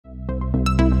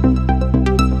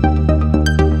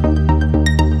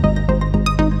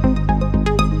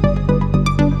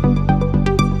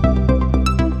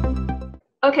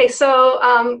Okay,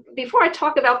 so before I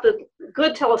talk about the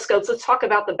good telescopes, let's talk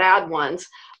about the bad ones.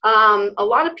 A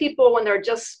lot of people, when they're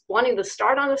just wanting to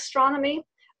start on astronomy,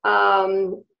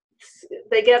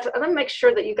 they get, let me make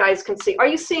sure that you guys can see. Are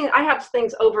you seeing, I have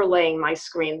things overlaying my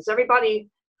screen. Is everybody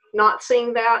not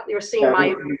seeing that? You're seeing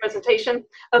my presentation?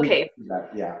 Okay.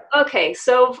 Yeah. Okay,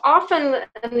 so often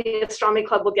in the Astronomy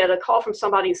Club, we'll get a call from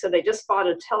somebody who said they just bought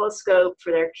a telescope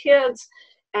for their kids,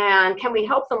 and can we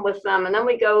help them with them? And then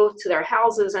we go to their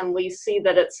houses and we see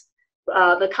that it's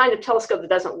the kind of telescope that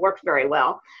doesn't work very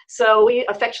well. So we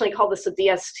affectionately call this a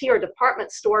DST, or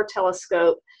department store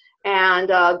telescope. And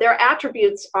their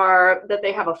attributes are that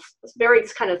they have a very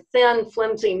kind of thin,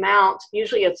 flimsy mount.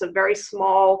 Usually it's a very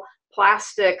small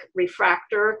plastic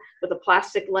refractor with a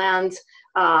plastic lens,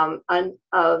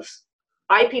 of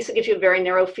eyepiece that gives you a very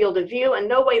narrow field of view and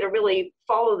no way to really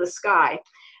follow the sky.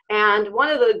 And one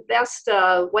of the best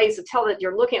ways to tell that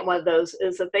you're looking at one of those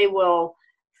is that they will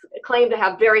claim to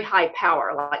have very high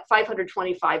power, like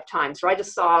 525 times. So I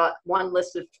just saw one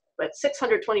listed at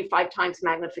 625 times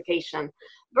magnification.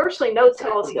 Virtually no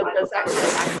telescope does that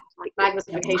kind of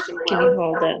magnification. Can you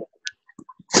hold it?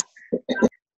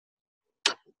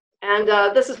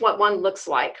 And this is what one looks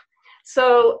like.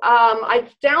 So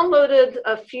I've downloaded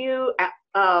a few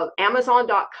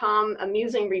Amazon.com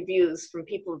amusing reviews from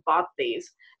people who bought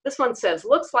these. This one says,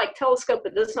 looks like telescope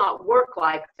that does not work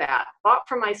like that. Bought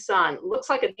for my son. Looks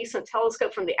like a decent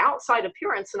telescope from the outside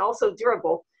appearance and also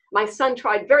durable. My son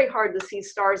tried very hard to see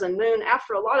stars and moon.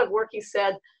 After a lot of work, he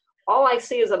said, all I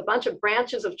see is a bunch of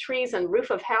branches of trees and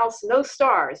roof of house, no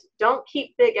stars. Don't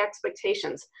keep big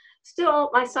expectations.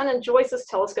 Still, my son enjoys this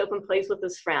telescope and plays with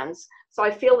his friends, so I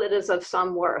feel it is of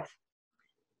some worth.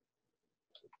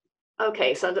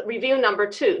 Okay, so the review number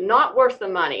 2, not worth the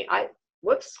money.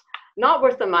 Not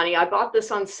worth the money. I bought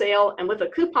this on sale and with a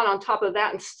coupon on top of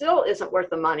that, and still isn't worth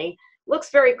the money.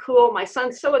 Looks very cool. My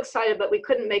son's so excited, but we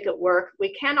couldn't make it work.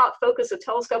 We cannot focus a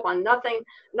telescope on nothing,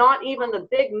 not even the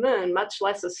big moon, much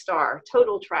less a star.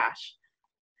 Total trash.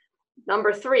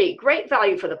 Number 3, great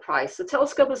value for the price. The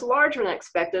telescope is larger than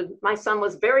expected. My son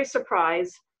was very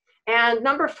surprised. And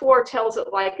number 4 tells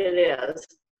it like it is.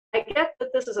 I get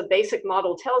that this is a basic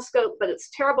model telescope, but it's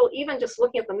terrible even just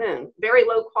looking at the moon. Very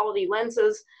low quality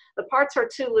lenses. The parts are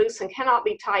too loose and cannot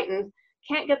be tightened.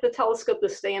 Can't get the telescope to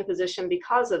stay in position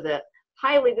because of it.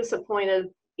 Highly disappointed.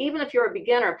 Even if you're a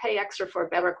beginner, pay extra for a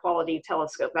better quality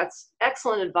telescope. That's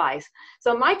excellent advice.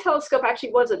 So my telescope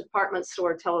actually was a department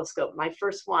store telescope, my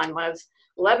first one. When I was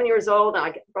 11 years old, and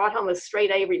I brought home a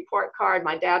straight A report card,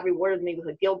 my dad rewarded me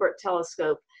with a Gilbert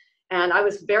telescope. And I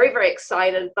was very, very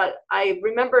excited, but I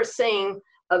remember seeing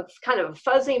a kind of a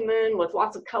fuzzy moon with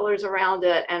lots of colors around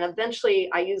it. And eventually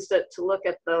I used it to look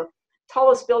at the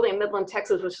tallest building in Midland,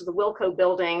 Texas, which is the Wilco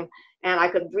building. And I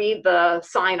could read the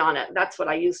sign on it. That's what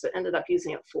I ended up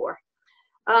using it for.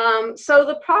 So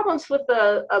the problems with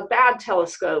a bad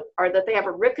telescope are that they have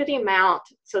a rickety mount.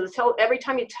 So every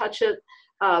time you touch it,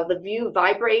 the view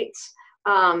vibrates.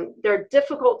 They're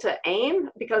difficult to aim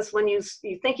because when you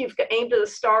think you've aimed at a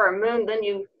star or moon, then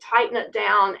you tighten it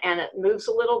down and it moves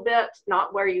a little bit,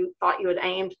 not where you thought you had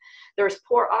aimed. There's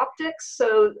poor optics,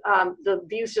 so the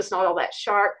view's just not all that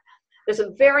sharp. There's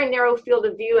a very narrow field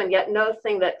of view and yet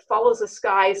nothing that follows the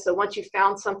sky. So once you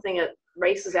found something, it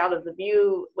races out of the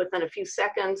view within a few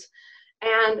seconds.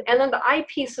 And then the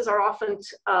eyepieces are often,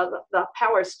 the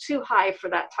power is too high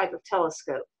for that type of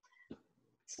telescope.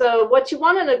 So what you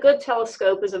want in a good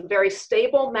telescope is a very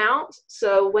stable mount.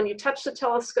 So when you touch the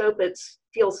telescope, it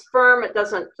feels firm. It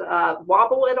doesn't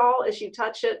wobble at all as you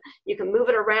touch it. You can move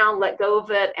it around, let go of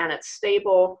it, and it's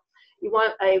stable. You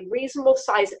want a reasonable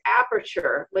size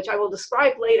aperture, which I will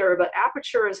describe later, but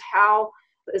aperture is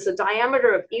the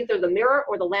diameter of either the mirror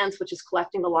or the lens, which is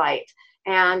collecting the light.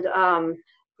 And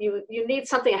you need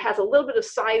something that has a little bit of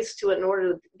size to it in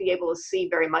order to be able to see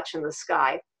very much in the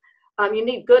sky. You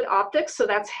need good optics, so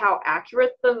that's how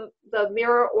accurate the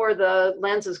mirror or the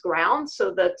lens is ground,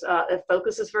 so that it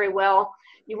focuses very well.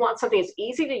 You want something that's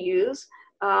easy to use,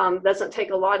 doesn't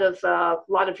take a lot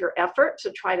of your effort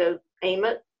to try to aim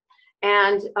it.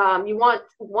 And you want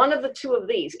one of the two of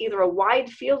these, either a wide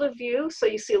field of view, so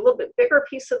you see a little bit bigger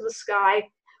piece of the sky,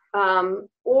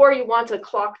 or you want a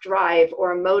clock drive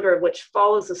or a motor which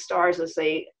follows the stars as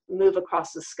they move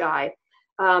across the sky.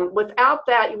 Without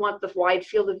that, you want the wide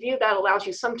field of view. That allows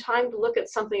you some time to look at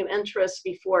something of interest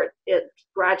before it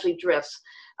gradually drifts.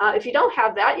 If you don't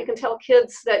have that, you can tell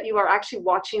kids that you are actually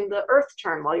watching the Earth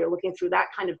turn while you're looking through that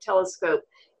kind of telescope.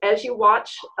 As you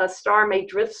watch, a star may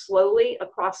drift slowly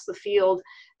across the field.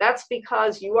 That's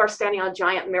because you are standing on a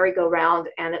giant merry-go-round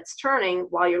and it's turning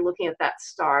while you're looking at that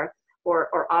star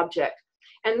or object.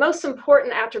 And most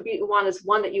important attribute you want is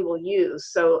one that you will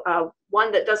use. So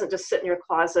one that doesn't just sit in your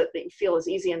closet, that you feel is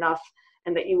easy enough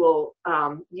and that you will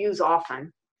use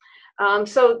often.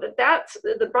 So that's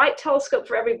the bright telescope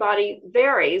for everybody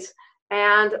varies.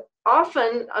 And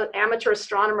often amateur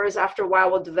astronomers after a while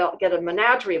will get a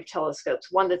menagerie of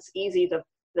telescopes, one that's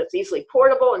easily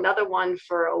portable, another one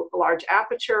for a large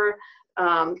aperture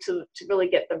to really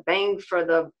get the bang for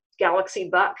the galaxy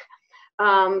buck.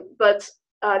 But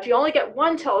if you only get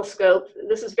one telescope,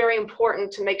 this is very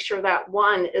important to make sure that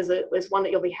one is one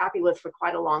that you'll be happy with for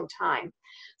quite a long time.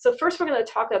 So first we're going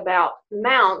to talk about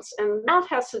mounts, and mount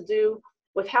has to do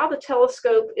with how the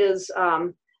telescope is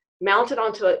mounted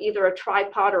onto either a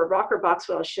tripod or a rocker box,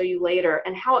 which I'll show you later,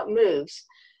 and how it moves.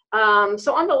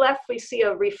 So on the left we see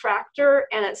a refractor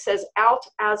and it says out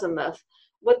azimuth.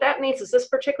 What that means is this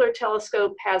particular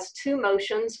telescope has two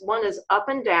motions. One is up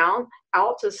and down.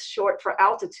 Alt is short for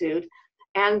altitude.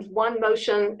 And one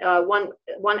motion,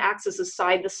 one axis is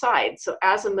side to side. So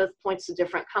azimuth points to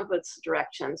different compass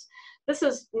directions. This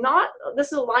is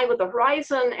aligned with the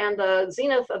horizon and the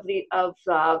zenith of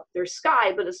their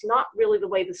sky, but it's not really the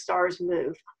way the stars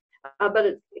move. But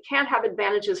it can have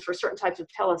advantages for certain types of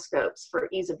telescopes for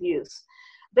ease of use.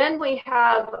 Then we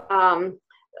have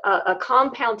a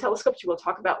compound telescope, which we'll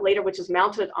talk about later, which is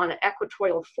mounted on an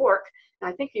equatorial fork.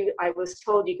 And I think I was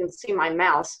told you can see my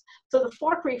mouse. So the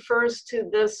fork refers to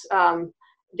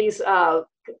these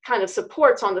kind of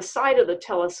supports on the side of the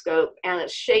telescope, and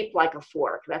it's shaped like a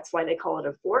fork. That's why they call it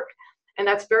a fork. And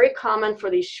that's very common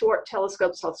for these short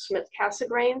telescopes called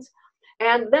Schmidt-Cassegrains.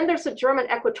 And then there's a German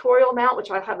equatorial mount, which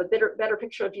I'll have a better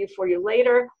picture of for you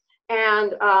later.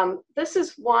 And this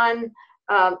is one,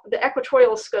 the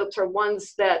equatorial scopes are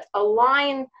ones that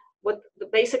align with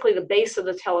basically the base of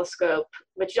the telescope,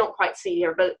 which you don't quite see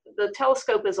here, but the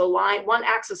telescope is aligned, one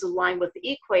axis is aligned with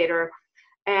the equator.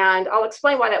 And I'll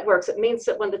explain why that works. It means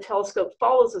that when the telescope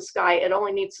follows the sky, it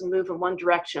only needs to move in one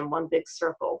direction, one big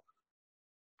circle.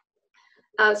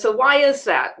 So why is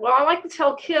that? Well, I like to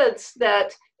tell kids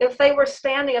that if they were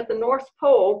standing at the North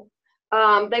Pole,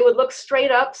 they would look straight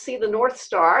up, see the North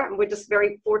Star. And we're just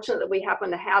very fortunate that we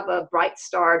happen to have a bright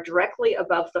star directly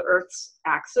above the Earth's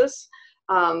axis.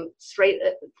 Straight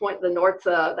at the north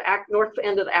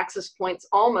end of the axis points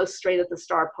almost straight at the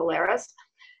star Polaris.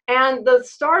 And the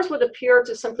stars would appear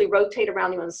to simply rotate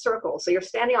around you in a circle. So you're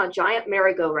standing on a giant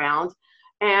merry-go-round,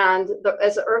 and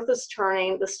as the Earth is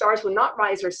turning, the stars would not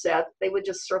rise or set, they would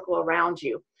just circle around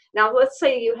you. Now, let's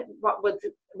say you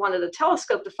wanted a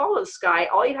telescope to follow the sky.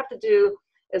 All you have to do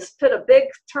is put a big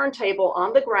turntable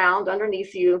on the ground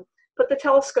underneath you, put the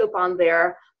telescope on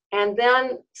there, and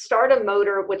then start a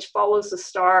motor which follows the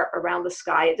star around the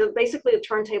sky. Basically, the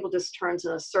turntable just turns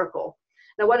in a circle.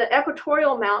 Now, what an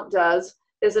equatorial mount does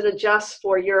is it adjusts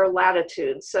for your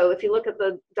latitude. So if you look at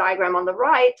the diagram on the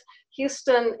right,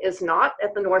 Houston is not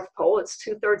at the North Pole. It's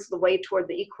 2/3 of the way toward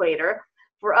the equator.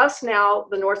 For us now,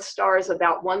 the North Star is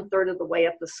about 1/3 of the way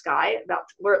up the sky.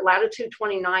 We're at latitude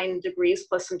 29 degrees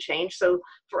plus some change. So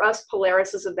for us,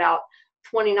 Polaris is about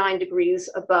 29 degrees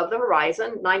above the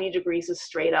horizon. 90 degrees is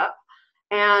straight up.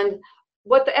 And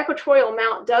what the equatorial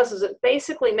mount does is it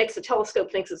basically makes the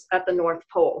telescope think it's at the North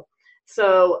Pole.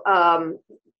 So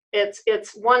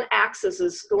it's one axis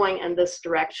is going in this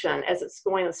direction. As it's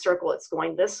going in a circle, it's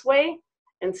going this way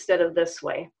instead of this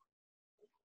way.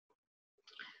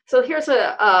 So here's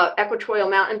a equatorial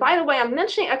mount. And by the way, I'm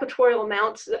mentioning equatorial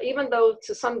mounts, even though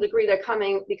to some degree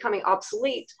they're becoming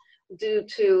obsolete due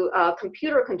to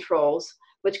computer controls,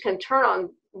 which can turn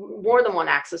on more than one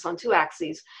axis, on two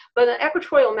axes. But an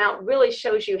equatorial mount really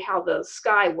shows you how the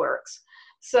sky works.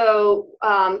 So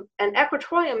an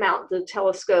equatorial mount, the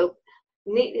telescope,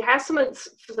 has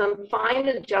some fine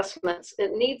adjustments.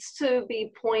 It needs to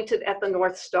be pointed at the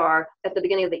North Star at the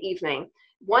beginning of the evening.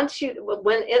 When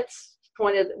it's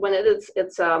pointed,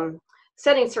 its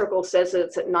setting circle says that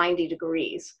it's at 90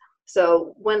 degrees.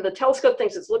 So when the telescope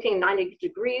thinks it's looking 90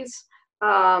 degrees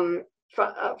from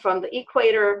the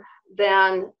equator,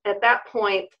 then at that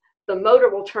point, the motor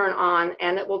will turn on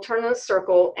and it will turn in a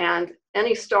circle, and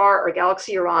any star or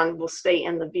galaxy you're on will stay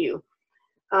in the view.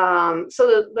 So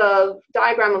the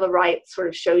diagram on the right sort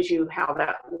of shows you how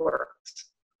that works.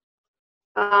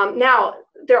 Now,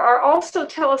 there are also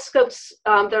telescopes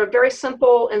that are very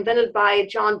simple, invented by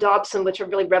John Dobson, which have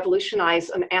really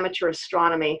revolutionized amateur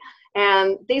astronomy.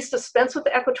 And these dispense with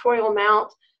the equatorial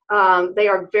mount. They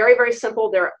are very, very simple.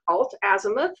 They're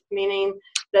alt-azimuth, meaning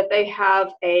that they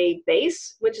have a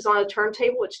base, which is on a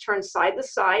turntable, which turns side to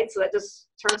side. So that just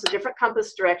turns to different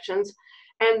compass directions.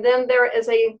 And then there is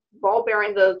a ball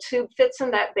bearing. The tube fits in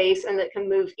that base, and it can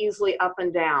move easily up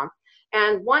and down.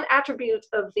 And one attribute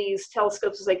of these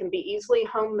telescopes is they can be easily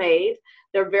homemade.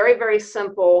 They're very, very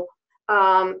simple.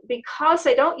 Because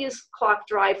they don't use clock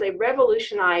drive, they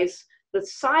revolutionize the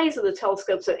size of the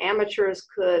telescopes that amateurs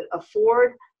could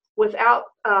afford without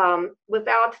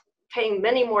paying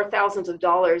many more thousands of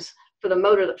dollars for the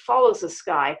motor that follows the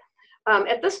sky.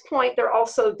 At this point, there are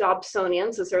also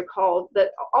Dobsonians, as they're called, that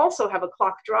also have a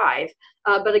clock drive,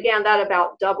 but again, that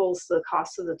about doubles the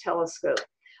cost of the telescope.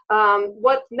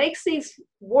 What makes these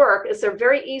work is they're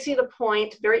very easy to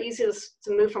point, very easy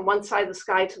to move from one side of the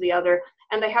sky to the other,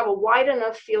 and they have a wide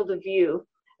enough field of view,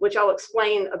 which I'll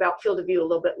explain about field of view a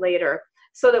little bit later,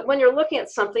 so that when you're looking at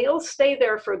something, it'll stay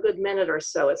there for a good minute or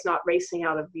so. It's not racing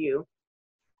out of view.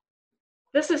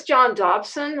 This is John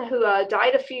Dobson, who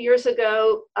died a few years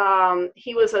ago.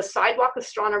 He was a sidewalk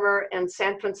astronomer in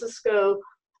San Francisco,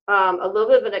 a little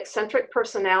bit of an eccentric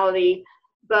personality,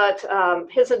 but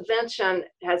his invention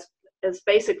has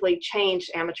basically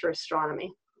changed amateur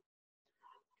astronomy.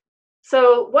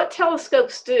 So what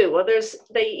telescopes do? Well,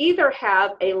 they either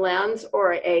have a lens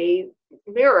or a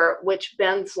mirror which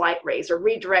bends light rays or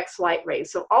redirects light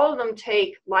rays. So all of them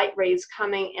take light rays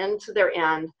coming into their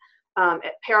end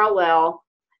at parallel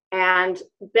and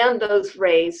bend those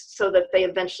rays so that they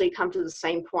eventually come to the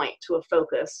same point, to a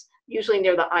focus, usually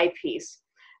near the eyepiece.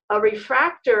 A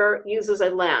refractor uses a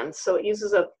lens, so it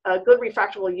uses a good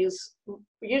refractor will use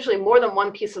usually more than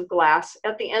one piece of glass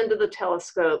at the end of the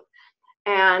telescope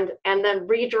and then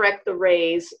redirect the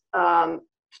rays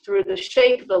through the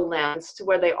shape of the lens to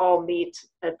where they all meet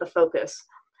at the focus.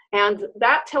 And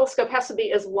that telescope has to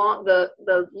be as long, the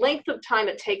length of time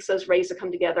it takes those rays to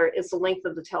come together is the length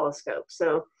of the telescope.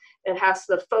 So it has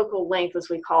the focal length, as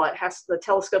we call it, the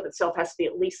telescope itself has to be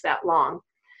at least that long.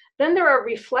 Then there are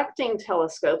reflecting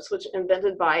telescopes, which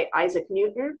invented by Isaac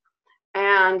Newton.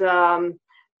 And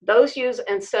those use,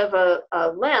 instead of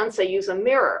a lens, they use a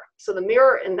mirror. So the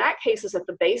mirror in that case is at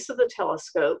the base of the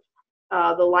telescope.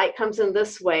 The light comes in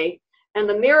this way. And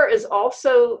the mirror is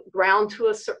also ground to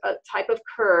a type of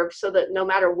curve so that no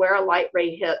matter where a light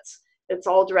ray hits, it's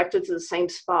all directed to the same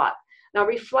spot. Now,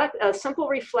 a simple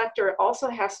reflector also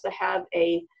has to have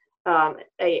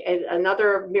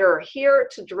another mirror here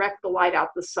to direct the light out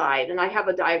the side. And I have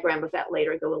a diagram of that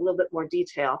later, go a little bit more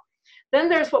detail. Then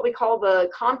there's what we call the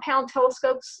compound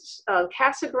telescopes,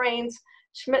 Cassegrains,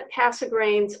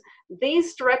 Schmidt-Cassegrains.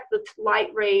 These direct the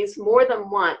light rays more than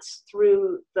once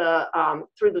through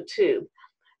the tube.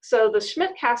 So the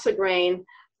Schmidt-Cassegrain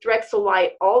directs the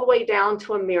light all the way down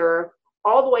to a mirror,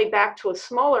 all the way back to a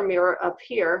smaller mirror up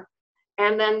here,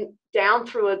 and then down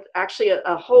through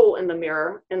a hole in the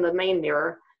mirror, in the main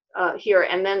mirror here,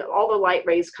 and then all the light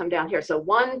rays come down here. So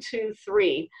 1, 2,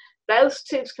 3. Those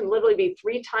tubes can literally be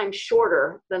 3 times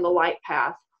shorter than the light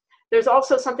path. There's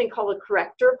also something called a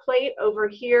corrector plate over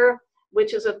here,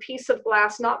 which is a piece of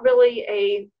glass, not really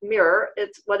a mirror.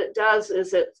 What it does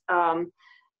is it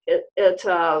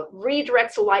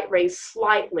redirects the light rays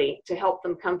slightly to help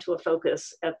them come to a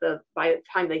focus by the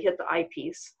time they hit the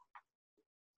eyepiece.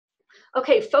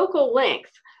 Okay, focal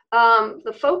length.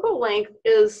 The focal length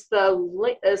is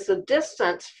the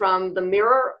distance from the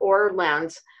mirror or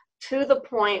lens to the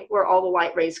point where all the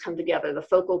light rays come together, the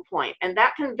focal point. And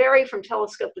that can vary from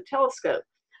telescope to telescope.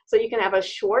 So you can have a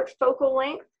short focal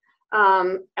length,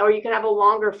 or you can have a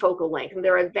longer focal length. And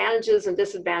there are advantages and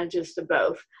disadvantages to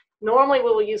both. Normally,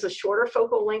 we will use a shorter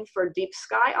focal length for deep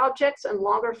sky objects, and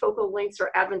longer focal lengths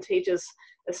are advantageous,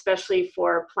 especially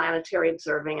for planetary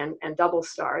observing and double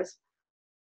stars.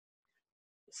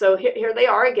 So here they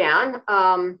are again.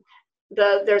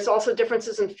 There's also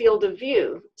differences in field of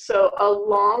view. So a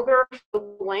longer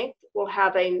focal length will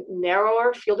have a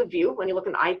narrower field of view when you look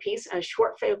at an eyepiece, and a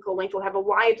short focal length will have a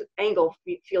wide angle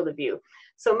field of view.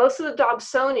 So most of the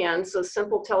Dobsonians, those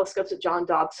simple telescopes that John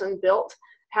Dobson built,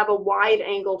 have a wide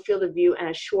angle field of view and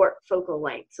a short focal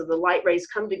length. So the light rays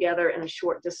come together in a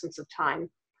short distance of time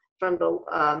from the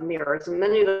mirrors, and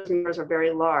many of those mirrors are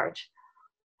very large.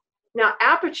 Now,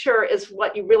 aperture is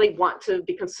what you really want to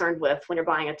be concerned with when you're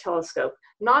buying a telescope,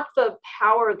 not the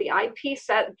power of the eyepiece.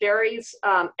 That varies.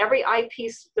 Every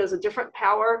eyepiece does a different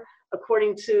power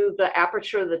according to the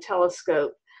aperture of the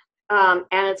telescope. And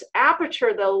it's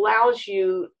aperture that allows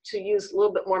you to use a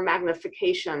little bit more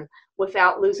magnification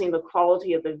without losing the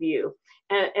quality of the view.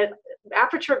 And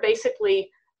aperture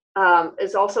basically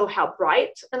is also how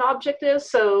bright an object is.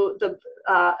 So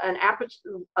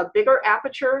a bigger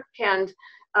aperture can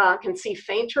see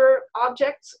fainter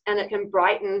objects, and it can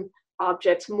brighten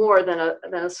objects more than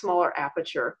a smaller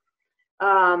aperture.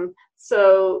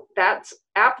 So the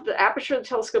aperture of the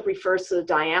telescope refers to the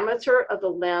diameter of the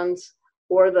lens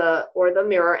or the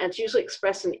mirror, and it's usually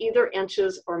expressed in either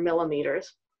inches or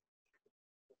millimeters.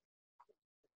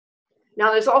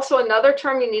 Now, there's also another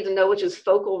term you need to know, which is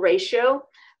focal ratio,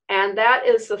 and that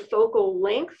is the focal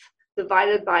length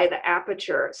divided by the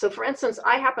aperture. So for instance,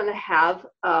 I happen to have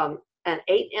an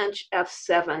 8-inch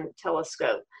f7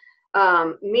 telescope.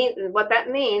 What that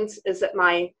means is that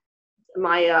my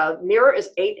mirror is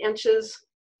 8 inches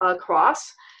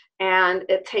across, and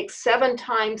it takes 7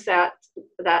 times that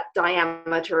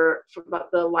diameter for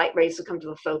the light rays to come to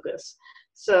the focus.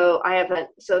 So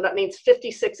so that means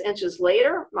 56 inches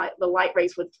later, the light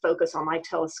rays would focus on my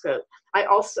telescope. I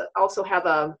also have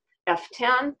a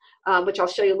f10, which I'll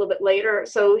show you a little bit later.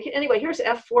 So anyway, here's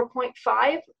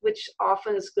f4.5, which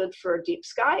often is good for deep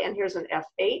sky, and here's an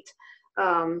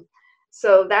f8.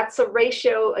 So that's a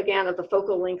ratio, again, of the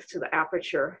focal length to the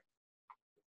aperture.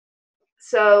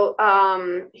 So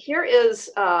here is,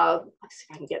 let's see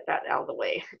if I can get that out of the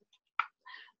way.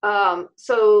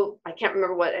 So I can't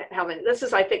remember how many, this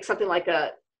is, I think, something like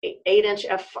a 8-inch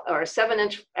or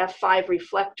 7-inch f5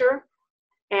 reflector.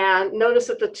 And notice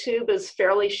that the tube is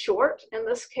fairly short in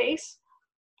this case.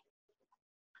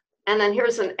 And then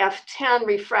here's an f10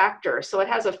 refractor. So it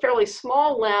has a fairly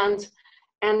small lens,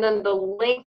 and then the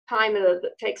length time it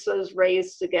takes those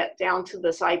rays to get down to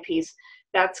this eyepiece,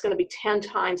 that's going to be 10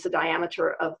 times the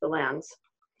diameter of the lens.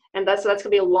 And that's going to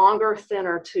be a longer,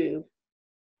 thinner tube.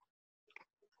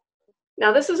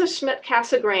 Now this is a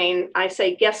Schmidt-Cassegrain. I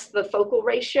say guess the focal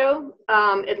ratio.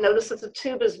 It notices the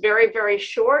tube is very, very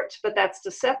short, but that's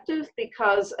deceptive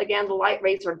because, again, the light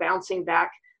rays are bouncing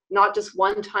back not just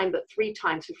 1 time, but 3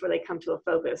 times before they come to a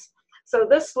focus. So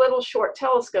this little short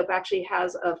telescope actually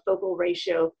has a focal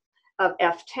ratio of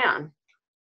f10.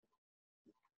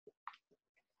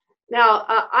 Now,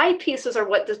 eyepieces are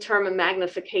what determine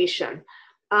magnification.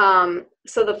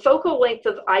 So the focal length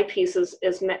of eyepieces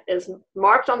is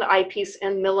marked on the eyepiece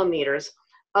in millimeters.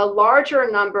 A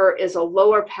larger number is a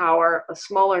lower power, a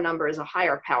smaller number is a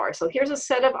higher power. So here's a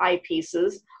set of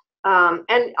eyepieces,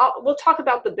 and we'll talk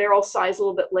about the barrel size a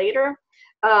little bit later,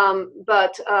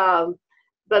 but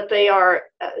they are,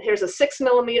 here's a 6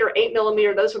 millimeter, 8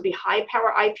 millimeter, those would be high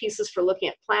power eyepieces for looking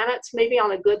at planets, maybe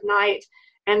on a good night.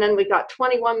 And then we've got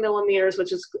 21 millimeters,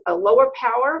 which is a lower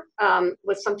power,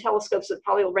 with some telescopes that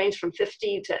probably will range from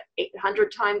 50 to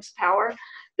 800 times power,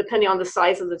 depending on the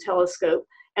size of the telescope.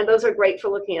 And those are great for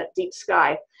looking at deep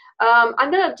sky. I'm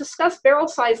going to discuss barrel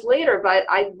size later, but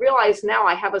I realize now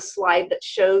I have a slide that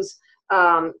shows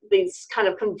these kind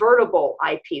of convertible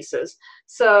eyepieces.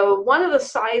 So one of the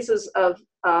sizes of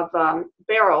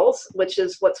barrels, which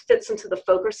is what fits into the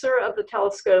focuser of the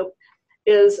telescope,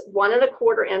 is 1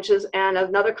 1/4 inches, and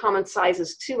another common size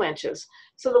is 2 inches.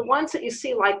 So the ones that you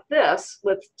see like this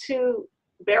with 2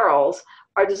 barrels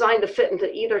are designed to fit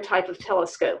into either type of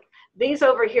telescope. These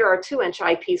over here are 2-inch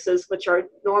eyepieces, which are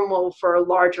normal for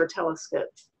larger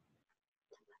telescopes.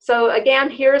 So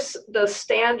again, here's the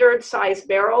standard size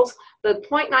barrels. The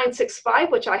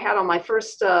 .965, which I had on my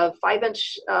first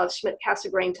 5-inch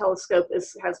Schmidt-Cassegrain telescope,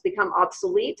 has become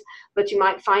obsolete, but you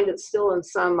might find it still in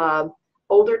some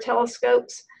older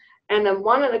telescopes. And then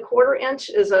 1 1/4 inch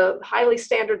is a highly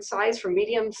standard size for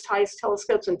medium-sized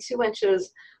telescopes, and 2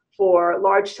 inches for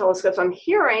large telescopes. I'm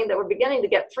hearing that we're beginning to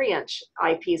get 3-inch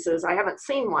eyepieces. I haven't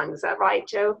seen one. Is that right,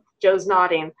 Joe? Joe's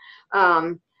nodding.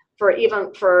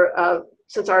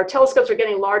 Since our telescopes are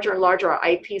getting larger and larger, our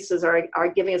eyepieces are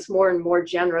giving us more and more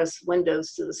generous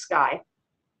windows to the sky.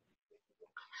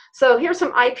 So here's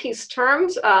some eyepiece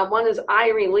terms. One is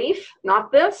eye relief,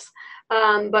 not this.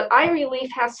 But eye relief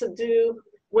has to do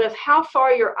with how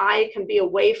far your eye can be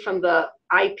away from the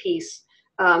eyepiece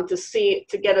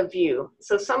to get a view.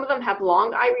 So some of them have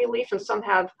long eye relief, and some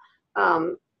have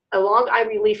a long eye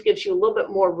relief gives you a little bit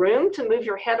more room to move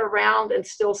your head around and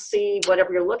still see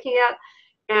whatever you're looking at.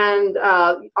 And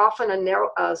often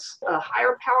a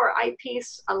higher power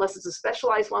eyepiece, unless it's a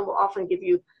specialized one, will often give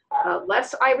you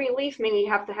less eye relief, meaning you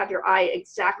have to have your eye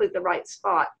exactly at the right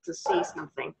spot to see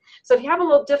something. So if you have a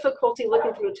little difficulty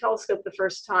looking through a telescope the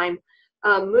first time,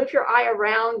 move your eye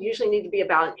around. Usually need to be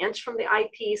about 1 inch from the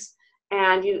eyepiece,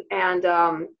 and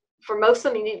for most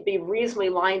of them you need to be reasonably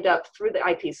lined up through the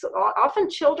eyepiece. So often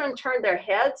children turn their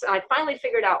heads, and I finally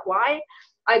figured out why.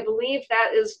 I believe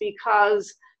that is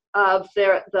because of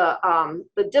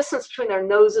the distance between their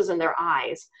noses and their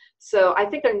eyes. So I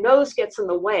think their nose gets in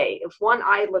the way. If one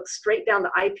eye looks straight down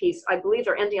the eyepiece, I believe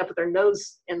they're ending up with their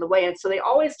nose in the way. And so they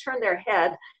always turn their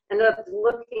head and end up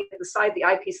looking at the side of the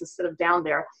eyepiece instead of down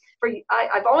there.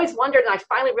 I've always wondered, and I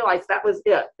finally realized that was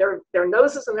it. Their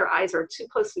noses and their eyes are too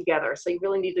close together. So you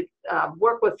really need to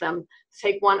work with them to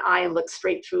take one eye and look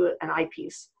straight through an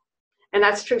eyepiece. And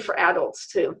that's true for adults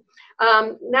too.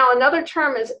 Now another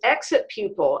term is exit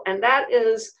pupil, and that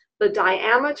is the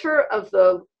diameter of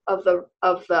the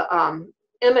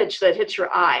image that hits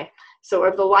your eye, so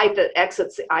or the light that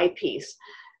exits the eyepiece.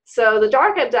 So the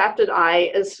dark adapted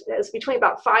eye is between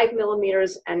about 5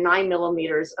 millimeters and 9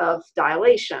 millimeters of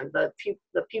dilation, the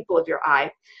pupil of your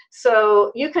eye.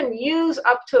 So you can use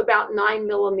up to about 9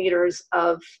 millimeters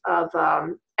of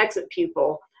exit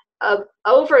pupil.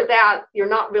 Over that, you're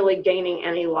not really gaining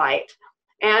any light.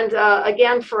 And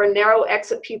again, for a narrow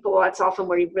exit pupil, that's often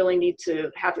where you really need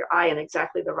to have your eye in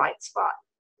exactly the right spot.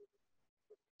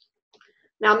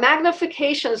 Now,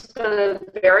 magnification is going to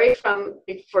vary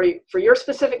for your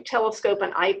specific telescope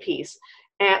and eyepiece,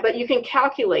 but you can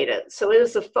calculate it. So it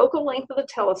is the focal length of the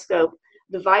telescope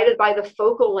divided by the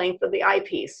focal length of the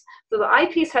eyepiece. So the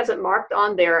eyepiece has it marked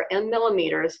on there in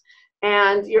millimeters,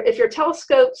 and if your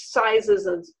telescope size is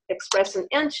expressed in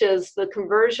inches, the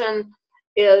conversion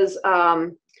is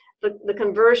the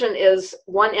conversion is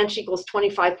 1 inch equals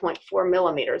 25.4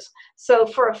 millimeters. So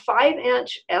for a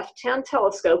 5-inch f10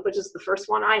 telescope, which is the first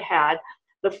one I had,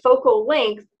 the focal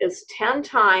length is 10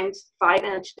 times 5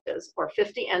 inches, or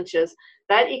 50 inches.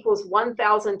 That equals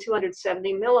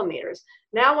 1,270 millimeters.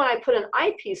 Now when I put an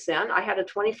eyepiece in, I had a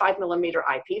 25 millimeter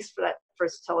eyepiece for that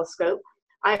first telescope.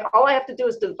 All I have to do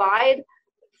is divide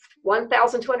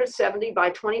 1,270 by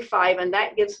 25, and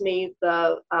that gives me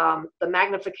the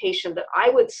magnification that I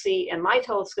would see in my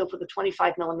telescope with a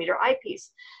 25 millimeter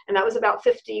eyepiece, and that was about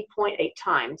 50.8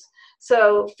 times.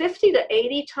 So 50 to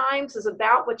 80 times is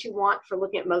about what you want for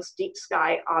looking at most deep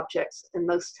sky objects in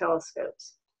most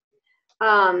telescopes.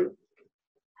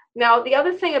 Now, the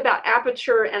other thing about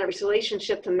aperture and its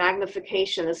relationship to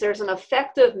magnification is there's an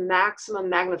effective maximum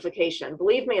magnification.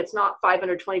 Believe me, it's not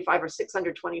 525 or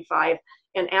 625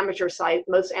 in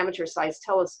most amateur size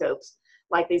telescopes,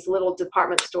 like these little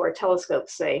department store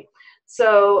telescopes say.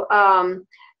 So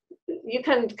you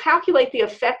can calculate the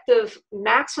effective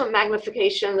maximum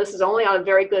magnification. This is only on a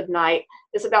very good night.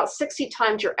 It's about 60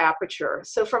 times your aperture.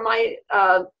 So for my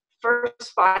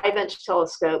first 5-inch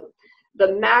telescope,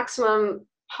 the maximum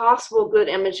possible good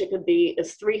image it could be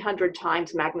is 300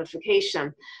 times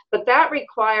magnification. But that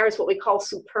requires what we call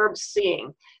superb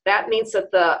seeing. That means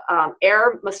that the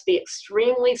air must be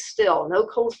extremely still, no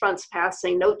cold fronts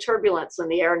passing, no turbulence in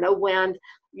the air, no wind,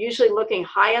 usually looking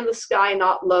high in the sky,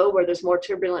 not low where there's more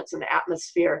turbulence in the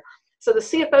atmosphere. So to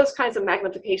see at those kinds of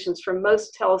magnifications for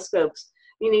most telescopes,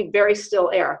 you need very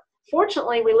still air.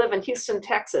 Fortunately, we live in Houston,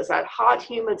 Texas. That hot,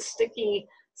 humid, sticky,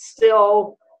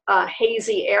 still,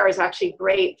 hazy air is actually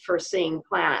great for seeing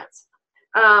planets.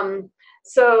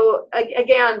 So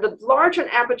again, the larger an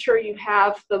aperture you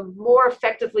have, the more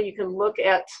effectively you can look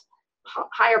at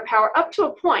higher power up to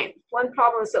a point. One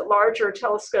problem is that larger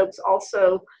telescopes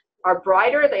also are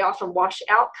brighter. They often wash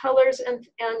out colors in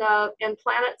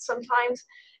planets sometimes,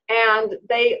 and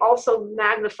they also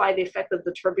magnify the effect of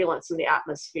the turbulence in the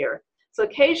atmosphere. So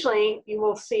occasionally you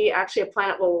will see actually a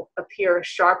planet will appear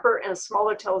sharper in a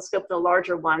smaller telescope than a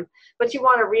larger one, but you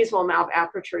want a reasonable amount of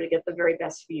aperture to get the very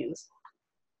best views.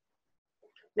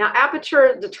 Now,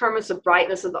 aperture determines the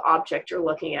brightness of the object you're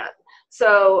looking at.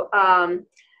 So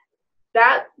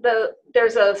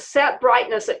there's a set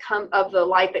brightness of the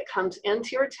light that comes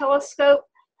into your telescope,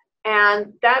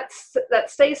 and that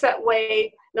stays that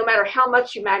way no matter how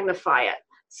much you magnify it.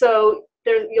 So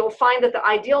you'll find that the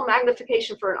ideal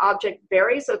magnification for an object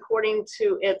varies according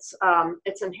to its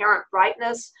inherent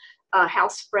brightness, how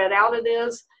spread out it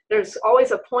is. There's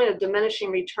always a point of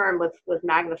diminishing return with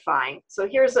magnifying. So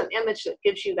here's an image that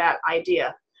gives you that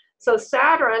idea. So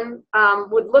Saturn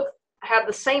would have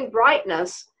the same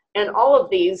brightness in all of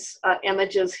these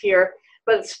images here,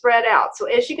 but it's spread out. So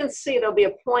as you can see, there'll be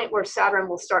a point where Saturn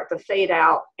will start to fade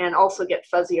out and also get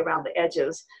fuzzy around the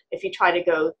edges if you try to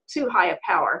go too high a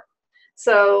power.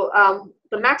 So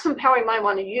the maximum power you might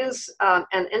want to use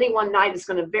in any one night is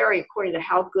going to vary according to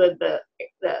how good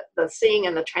the seeing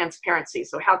and the transparency.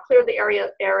 So how clear the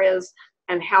area is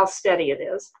and how steady it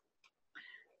is.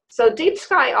 So deep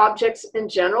sky objects in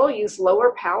general use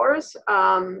lower powers.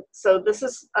 So this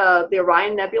is the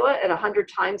Orion Nebula at 100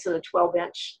 times in a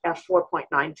 12-inch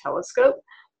f4.9 telescope.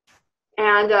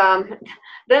 And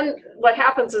then what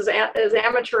happens is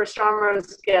amateur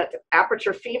astronomers get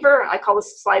aperture fever. I call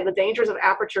this slide the dangers of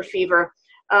aperture fever.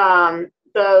 Some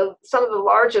of the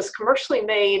largest commercially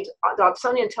made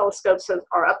Dobsonian telescopes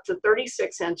are up to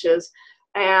 36 inches.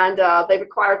 And they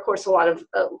require, of course, a lot of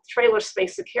trailer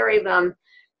space to carry them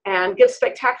and give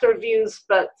spectacular views.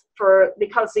 But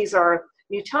because these are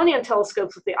Newtonian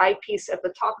telescopes with the eyepiece at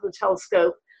the top of the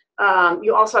telescope,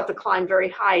 you also have to climb very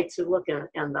high to look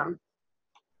in them.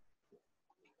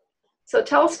 So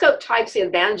telescope types, the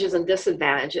advantages and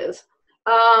disadvantages.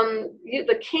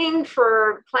 The king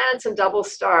for planets and double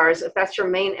stars, if that's your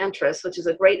main interest, which is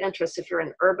a great interest if you're in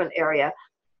an urban area,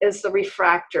 is the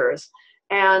refractors.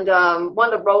 And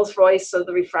one of the Rolls Royce of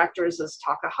the refractors is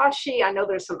Takahashi. I know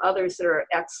there's some others that are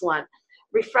excellent.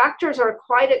 Refractors are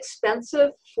quite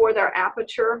expensive for their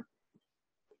aperture.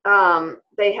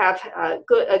 They have a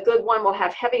good one will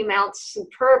have heavy mounts,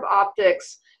 superb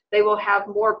optics. They will have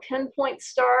more pinpoint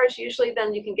stars usually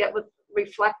than you can get with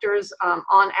reflectors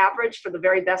on average for the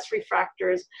very best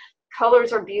refractors.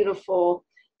 Colors are beautiful,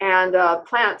 and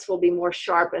planets will be more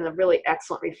sharp and a really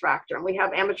excellent refractor. And we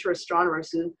have amateur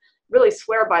astronomers who really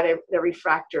swear by their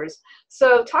refractors.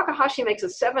 So Takahashi makes a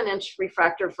 7-inch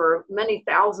refractor for many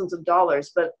thousands of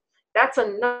dollars, but that's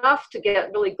enough to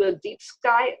get really good deep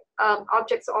sky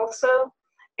objects also,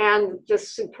 and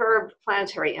just superb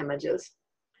planetary images.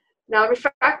 Now,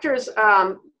 refractors'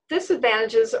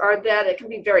 disadvantages are that it can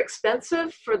be very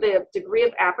expensive for the degree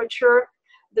of aperture.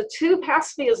 The tube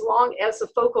has to be as long as the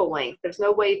focal length. There's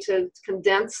no way to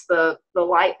condense the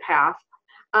light path.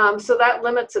 So that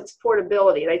limits its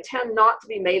portability. They tend not to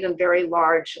be made in very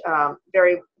large,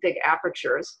 very big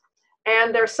apertures.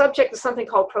 And they're subject to something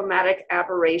called chromatic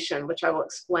aberration, which I will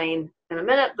explain in a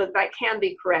minute, but that can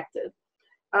be corrected.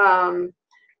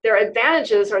 Their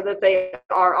advantages are that they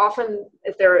are often,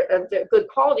 if they're a good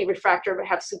quality refractor,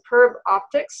 have superb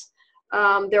optics.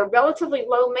 They're relatively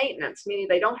low maintenance, meaning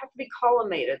they don't have to be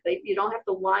collimated. You don't have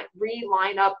to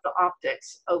reline up the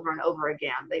optics over and over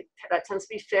again. That tends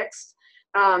to be fixed.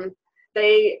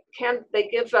 They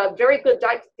give very good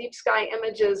deep sky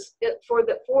images for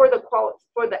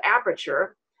the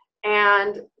aperture,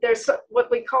 and there's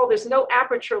there's no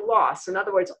aperture loss. In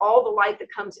other words, all the light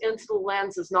that comes into the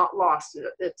lens is not lost.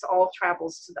 It's all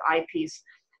travels to the eyepiece,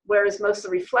 whereas most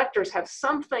of the reflectors have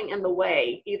something in the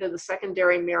way, either the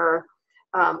secondary mirror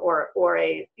or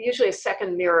usually a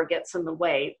second mirror gets in the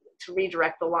way to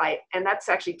redirect the light, and that's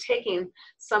actually taking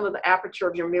some of the aperture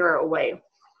of your mirror away.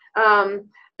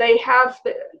 They have,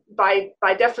 by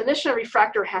definition, a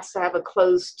refractor has to have a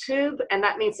closed tube, and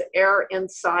that means the air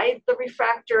inside the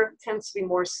refractor tends to be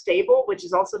more stable, which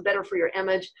is also better for your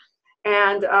image.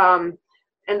 And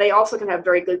they also can have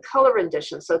very good color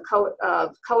rendition. So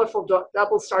colorful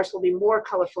double stars will be more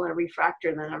colorful in a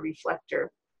refractor than a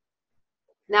reflector.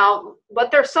 Now,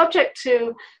 what they're subject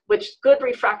to, which good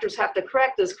refractors have to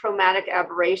correct, is chromatic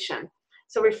aberration.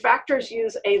 So refractors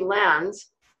use a lens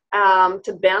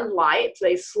to bend light.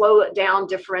 They slow it down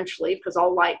differentially because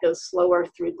all light goes slower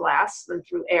through glass than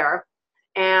through air.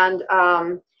 And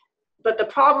but the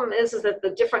problem is that the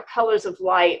different colors of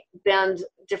light bend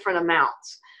different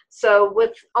amounts. So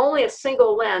with only a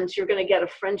single lens, you're going to get a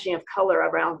fringing of color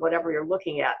around whatever you're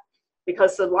looking at,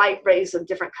 because the light rays of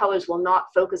different colors will not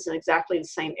focus in exactly the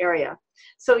same area.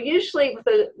 So usually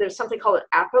there's something called an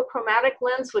apochromatic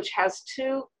lens, which has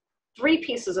 3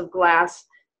 pieces of glass,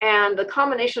 and the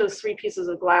combination of those 3 pieces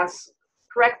of glass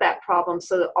correct that problem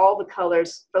so that all the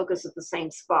colors focus at the same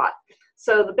spot.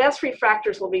 So the best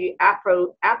refractors will be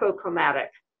apochromatic.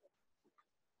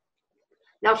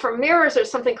 Now for mirrors,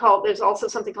 there's also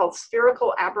something called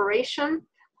spherical aberration,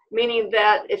 meaning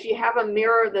that if you have a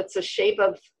mirror that's the shape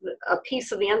of a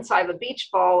piece of the inside of a beach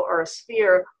ball or a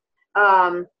sphere,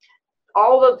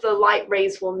 all of the light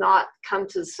rays will not come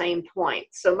to the same point.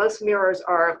 So most mirrors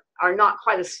are not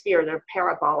quite a sphere, they're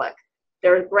parabolic.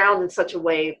 They're ground in such a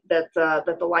way that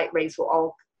the light rays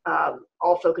will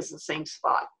all focus in the same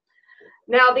spot.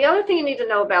 Now, the other thing you need to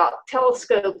know about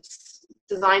telescopes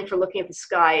designed for looking at the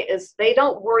sky is they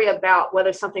don't worry about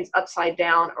whether something's upside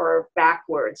down or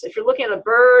backwards. If you're looking at a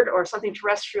bird or something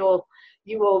terrestrial,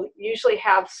 you will usually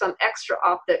have some extra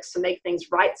optics to make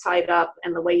things right side up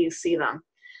and the way you see them.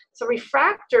 So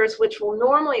refractors, which will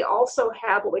normally also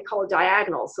have what we call a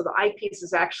diagonal, so the eyepiece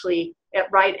is actually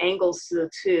at right angles to the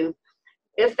tube.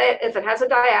 If it has a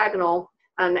diagonal,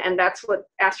 and that's what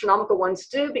astronomical ones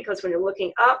do, because when you're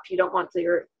looking up, you don't want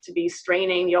to be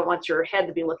straining, you don't want your head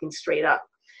to be looking straight up.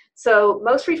 So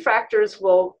most refractors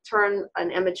will turn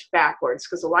an image backwards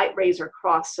because the light rays are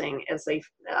crossing as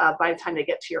by the time they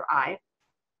get to your eye.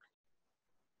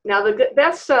 Now the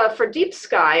best for deep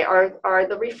sky are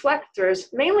the reflectors,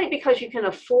 mainly because you can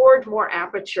afford more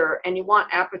aperture, and you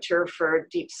want aperture for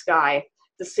deep sky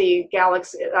to see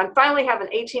galaxies. I finally have an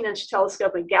 18-inch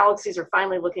telescope, and galaxies are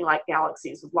finally looking like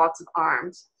galaxies with lots of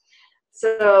arms.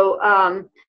 So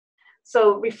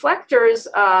reflectors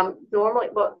normally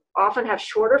often have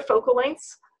shorter focal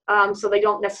lengths, so they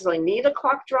don't necessarily need a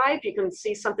clock drive. You can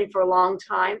see something for a long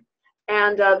time.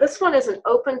 And this one is an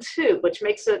open tube, which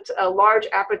makes it a large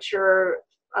aperture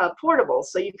portable.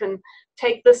 So you can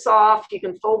take this off, you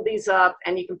can fold these up,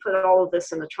 and you can put all of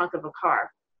this in the trunk of a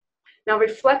car. Now,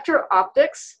 reflector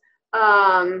optics,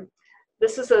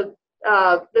 this is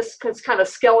kind of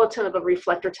skeleton of a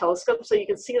reflector telescope, so you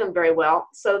can see them very well.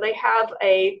 So they have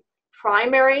a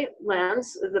primary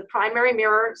lens, the primary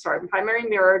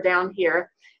mirror down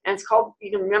here, and it's called,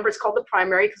 you can remember it's called the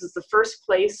primary because it's the first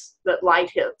place that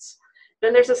light hits.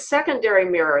 Then there's a secondary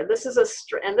mirror. This is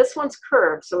and this one's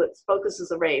curved, so it focuses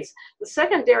the rays. The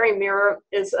secondary mirror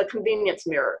is a convenience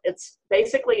mirror. It's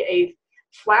basically a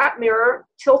flat mirror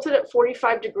tilted at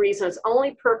 45 degrees, and its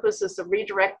only purpose is to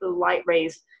redirect the light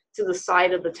rays to the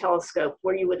side of the telescope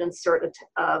where you would insert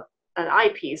an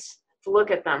eyepiece to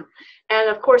look at them. And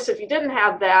of course, if you didn't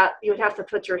have that, you would have to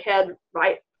put your head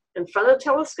right in front of the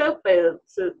telescope.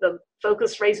 So the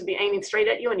focus rays would be aiming straight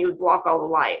at you, and you would block all the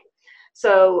light.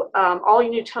 So all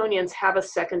Newtonians have a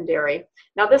secondary.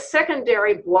 Now this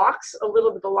secondary blocks a little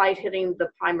bit of the light hitting the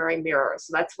primary mirror.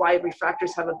 So that's why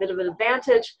refractors have a bit of an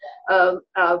advantage. A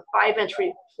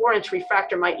 4-inch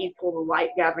refractor might equal the light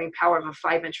gathering power of a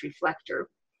 5-inch reflector.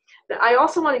 I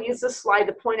also want to use this slide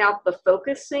to point out the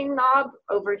focusing knob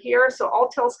over here. So all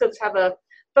telescopes have a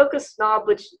focus knob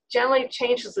which generally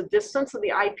changes the distance of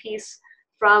the eyepiece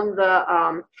from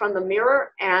the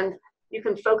mirror, and you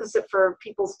can focus it for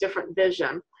people's different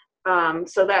vision.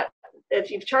 So that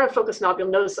if you turn a focus knob, you'll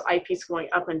notice the eyepiece going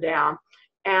up and down.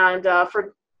 And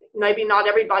for maybe not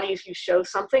everybody, if you show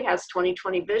something has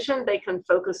 20/20 vision, they can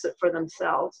focus it for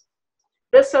themselves.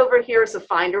 This over here is a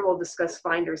finder. We'll discuss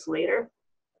finders later.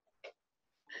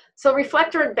 So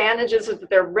reflector advantages is that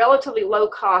they're relatively low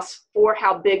cost for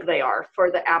how big they are for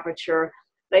the aperture.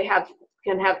 They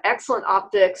can have excellent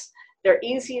optics. They're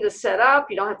easy to set up.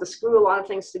 You don't have to screw a lot of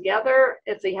things together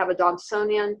if they have a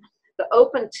Dobsonian. The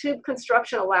open tube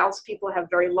construction allows people to have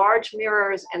very large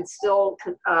mirrors and still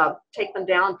take them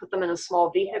down, put them in a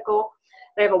small vehicle.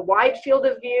 They have a wide field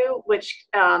of view, which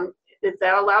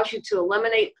that allows you to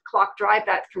eliminate the clock drive.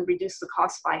 That can reduce the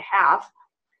cost by half.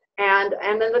 And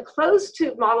then the closed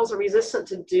tube models are resistant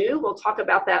to dew. We'll talk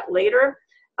about that later.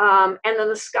 And then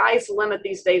the sky's the limit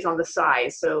these days on the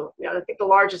size. So I think the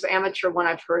largest amateur one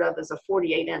I've heard of is a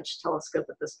 48-inch telescope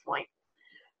at this point.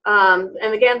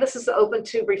 And again, this is the open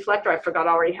tube reflector. I forgot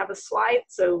I already have a slide,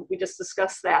 so we just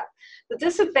discussed that. The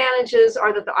disadvantages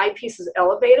are that the eyepiece is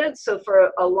elevated. So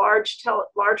for a larger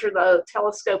the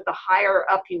telescope, the higher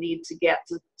up you need to get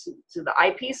to the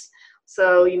eyepiece.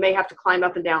 So you may have to climb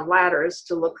up and down ladders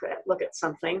to look at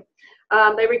something.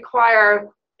 They require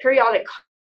periodic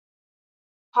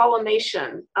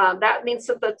collimation. That means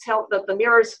that the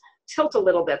mirrors tilt a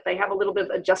little bit. They have a little bit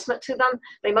of adjustment to them.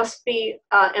 They must be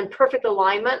in perfect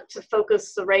alignment to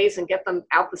focus the rays and get them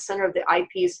out the center of the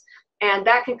eyepiece. And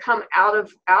that can come out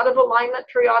of alignment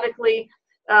periodically.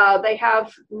 They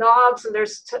have knobs, and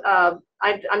there's,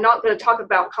 I'm not going to talk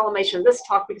about collimation in this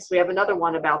talk because we have another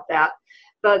one about that.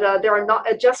 But there are not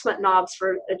adjustment knobs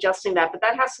for adjusting that, but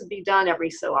that has to be done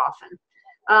every so often.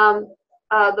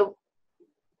 The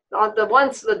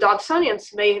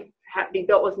Dobsonians may be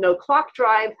built with no clock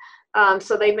drive,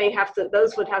 so they may have to,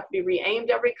 those would have to be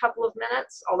re-aimed every couple of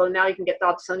minutes, although now you can get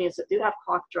Dobsonians that do have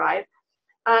clock drive.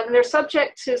 And they're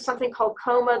subject to something called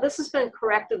coma. This has been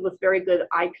corrected with very good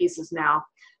eyepieces now,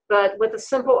 but with a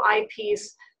simple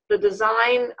eyepiece, the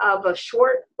design of a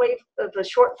short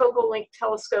focal length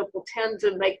telescope will tend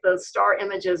to make the star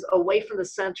images away from the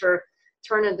center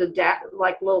turn into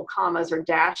like little commas or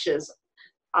dashes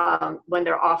when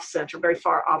they're off center, very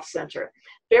far off center.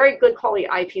 Very good quality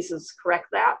eyepieces correct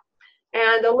that.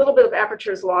 And a little bit of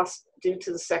aperture is lost due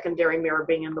to the secondary mirror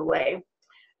being in the way.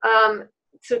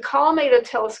 To collimate a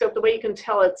telescope, the way you can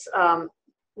tell it's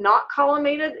not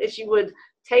collimated is you would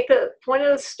take a point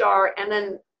of the star and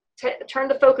then turn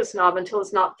the focus knob until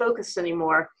it's not focused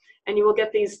anymore, and you will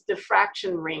get these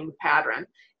diffraction ring pattern.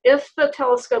 If the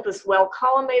telescope is well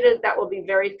collimated, that will be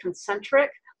very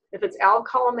concentric. If it's out of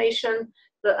collimation,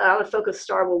 the out of focus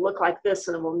star will look like this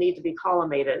and it will need to be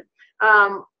collimated.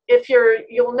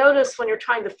 You'll notice when you're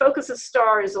trying to focus a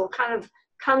star is it'll kind of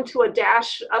come to a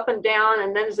dash up and down,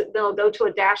 and then it'll go to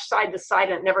a dash side to side,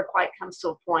 and it never quite comes to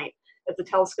a point if the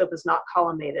telescope is not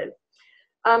collimated.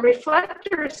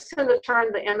 Reflectors tend to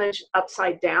turn the image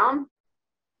upside down.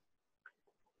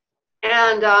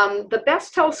 And the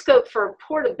best telescope for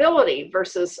portability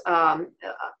versus, and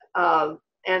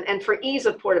for ease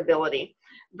of portability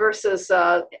versus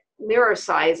mirror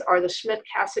size are the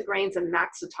Schmidt-Cassegrains and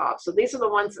Maxitov. So these are the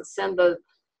ones that send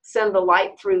the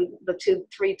light through the tube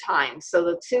 3 times. So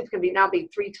the tube can now be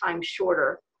 3 times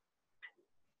shorter.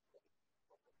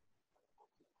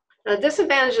 The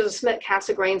disadvantage of the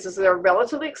Schmidt-Cassegrains is they're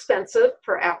relatively expensive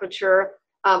per aperture.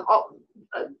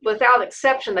 Without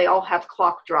exception, they all have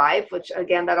clock drive, which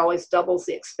again, that always doubles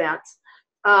the expense.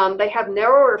 They have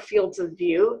narrower fields of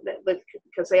view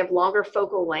because they have longer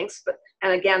focal lengths,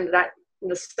 and again, that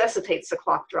necessitates the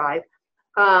clock drive.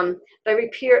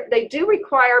 They do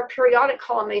require periodic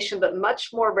collimation, but much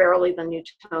more rarely than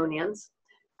Newtonians.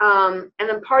 And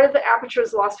then part of the aperture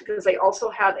is lost because they also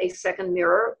have a second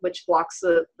mirror, which blocks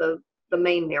the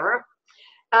main mirror.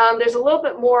 There's a little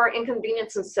bit more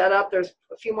inconvenience in setup. There's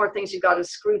a few more things you've got to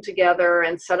screw together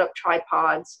and set up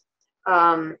tripods.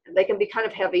 They can be kind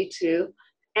of heavy too.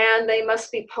 And they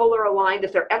must be polar aligned.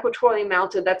 If they're equatorially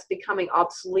mounted, that's becoming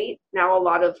obsolete. Now a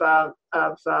lot of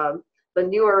the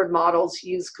newer models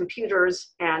use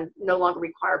computers and no longer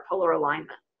require polar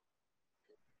alignment.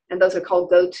 And those are called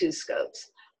go-to scopes.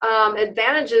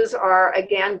 Advantages are,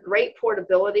 again, great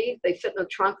portability. They fit in the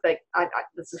trunk.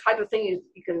 It's the type of thing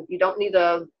you don't need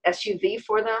a SUV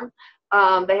for them.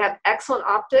 They have excellent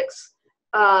optics.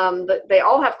 They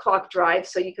all have clock drive,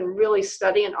 so you can really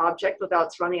study an object without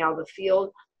it's running out of the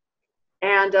field.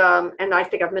 And I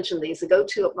think I've mentioned these. The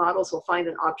go-to models will find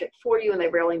an object for you, and they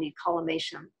rarely need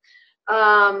collimation.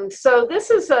 So this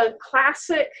is a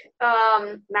classic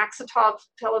Maxitov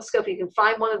telescope. You can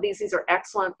find one of these. These are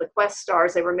excellent. The Quest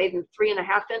stars, they were made in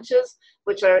 3.5 inches,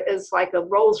 which is like a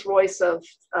Rolls Royce of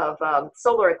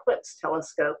solar eclipse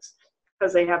telescopes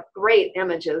because they have great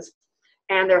images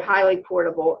and they're highly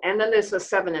portable. And then there's the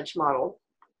 7-inch model.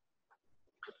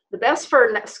 The best for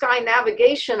sky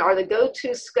navigation are the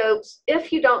go-to scopes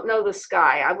if you don't know the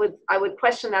sky. I would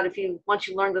question that once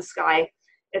you learn the sky,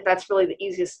 if that's really the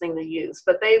easiest thing to use.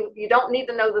 But you don't need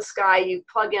to know the sky. You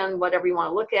plug in whatever you want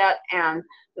to look at, and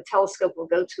the telescope will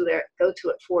go to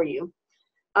it for you.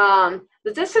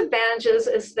 The disadvantages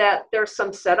is that there's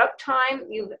some setup time.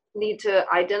 You need to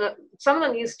identify. Some of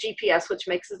them use GPS, which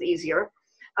makes it easier.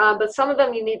 But some of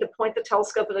them you need to point the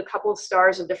telescope at a couple of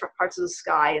stars in different parts of the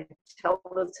sky and tell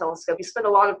the telescope. You spend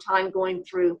a lot of time going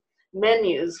through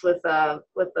menus with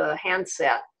the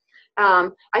handset.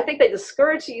 I think they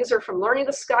discourage the user from learning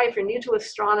the sky if you're new to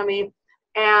astronomy,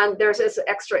 and there's this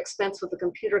extra expense with the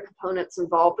computer components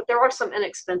involved, but there are some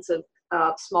inexpensive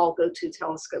small go-to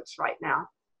telescopes right now.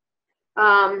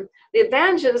 The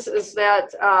advantages is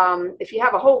that if you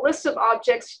have a whole list of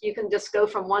objects, you can just go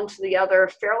from one to the other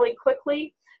fairly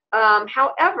quickly.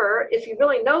 However, if you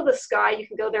really know the sky, you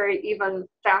can go there even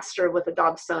faster with a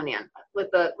Dobsonian. With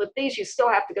these, you still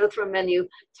have to go through a menu,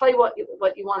 tell you what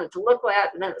you want it to look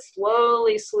at, and then it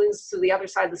slowly slews to the other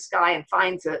side of the sky and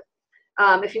finds it.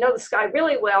 If you know the sky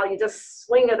really well, you just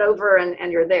swing it over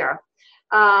and you're there.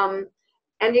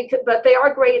 But they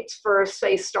are great for,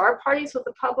 say, star parties with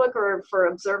the public or for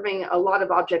observing a lot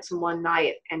of objects in one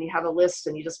night, and you have a list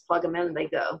and you just plug them in and they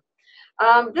go.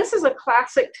 This is a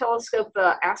classic telescope,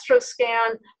 the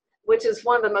Astroscan, which is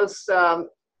one of the most,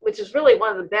 which is really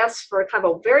one of the best for kind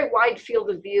of a very wide field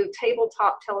of view,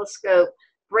 tabletop telescope,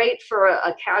 great for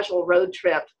a casual road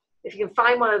trip. If you can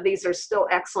find one of these, they're still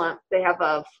excellent. They have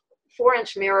a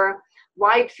 4-inch mirror,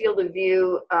 wide field of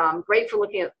view, great for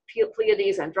looking at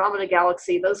Pleiades, Andromeda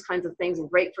Galaxy, those kinds of things, and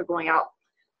great for going out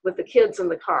with the kids in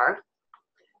the car.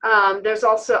 There's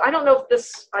also, I don't know if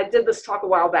I did this talk a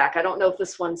while back. I don't know if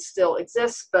this one still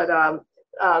exists, but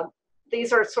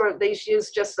these are these use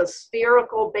just a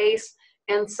spherical base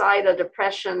inside a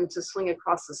depression to swing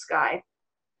across the sky.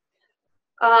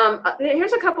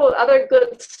 Here's a couple of other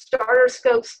good starter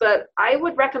scopes, but I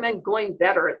would recommend going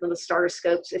better than the starter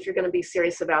scopes if you're going to be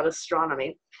serious about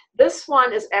astronomy. This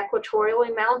one is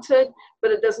equatorially mounted,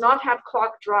 but it does not have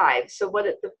clock drive. So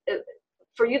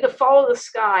for you to follow the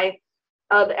sky,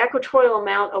 the equatorial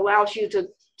mount allows you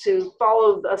to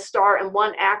follow a star in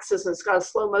one axis, and it's got a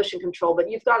slow motion control,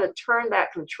 but you've got to turn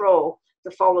that control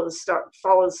to follow the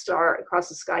star across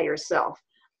the sky yourself.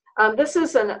 This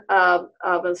is an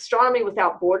Astronomy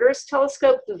Without Borders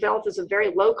telescope, developed as a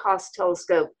very low-cost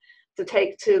telescope to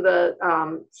take to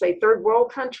the, say, third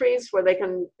world countries where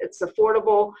it's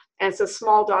affordable, and it's a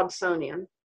small Dobsonian.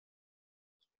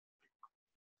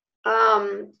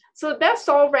 So the best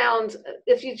all-round,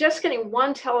 if you're just getting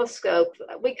one telescope,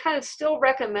 we kind of still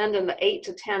recommend in the 8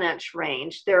 to 10-inch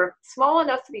range. They're small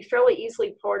enough to be fairly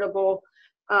easily portable,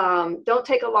 don't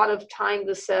take a lot of time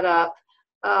to set up.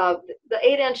 The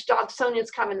 8-inch Dobsonian is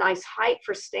kind of a nice height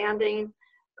for standing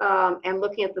and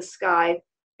looking at the sky.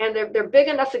 And they're big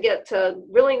enough to get to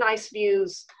really nice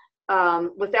views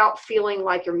without feeling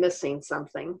like you're missing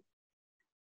something.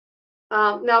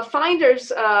 Now,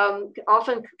 finders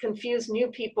often confuse new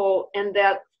people in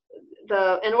that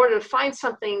in order to find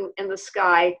something in the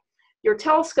sky, your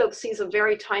telescope sees a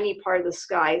very tiny part of the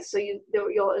sky. So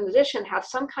you'll, in addition, have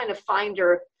some kind of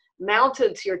finder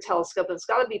mounted to your telescope. It's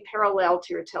got to be parallel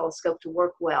to your telescope to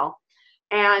work well.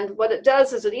 And what it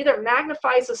does is it either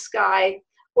magnifies the sky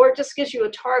or it just gives you a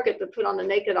target to put on the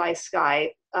naked eye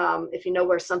sky if you know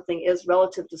where something is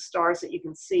relative to stars that you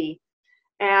can see.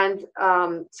 And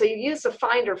so you use the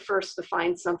finder first to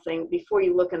find something before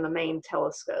you look in the main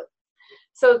telescope.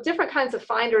 So different kinds of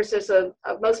finders. There's a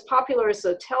most popular is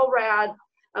the Telrad,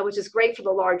 which is great for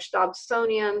the large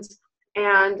Dobsonians.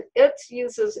 And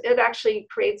it actually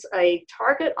creates a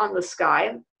target on the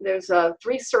sky. There's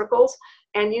 3 circles,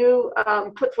 and you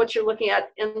put what you're looking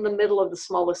at in the middle of the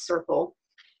smallest circle.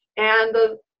 And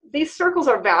these circles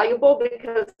are valuable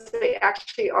because they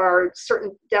actually are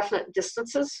certain definite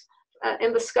distances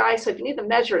in the sky. So if you need to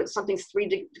measure it, something's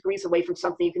 3 degrees away from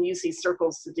something, you can use these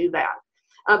circles to do that.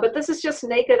 But this is just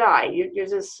naked eye. You're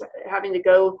just having to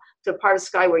go to a part of the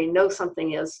sky where you know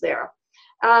something is there.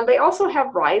 They also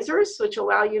have risers, which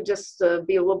allow you just to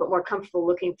be a little bit more comfortable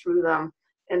looking through them,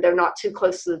 and they're not too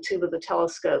close to the tube of the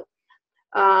telescope.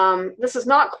 This is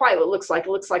not quite what it looks like.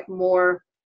 It looks like more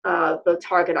the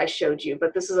target I showed you,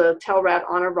 but this is a Telrad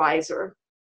on a riser.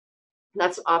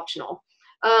 That's optional.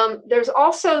 There's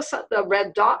also the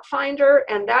red dot finder,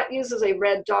 and that uses a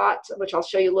red dot, which I'll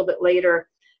show you a little bit later,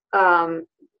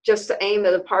 just to aim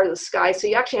at a part of the sky. So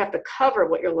you actually have to cover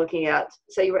what you're looking at.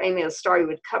 Say you were aiming at a star, you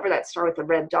would cover that star with a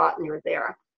red dot and you're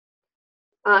there.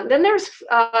 Then there's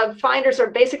finders are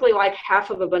basically like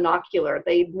half of a binocular.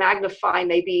 They magnify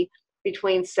maybe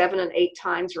between 7 and 8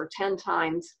 times or 10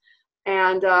 times.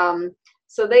 And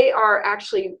so they are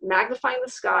actually magnifying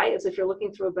the sky as if you're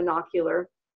looking through a binocular.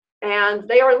 And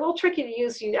they are a little tricky to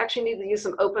use. You actually need to use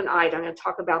them open-eyed. I'm going to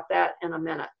talk about that in a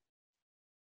minute.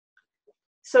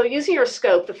 So using your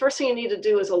scope, the first thing you need to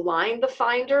do is align the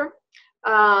finder,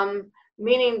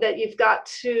 meaning that you've got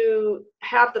to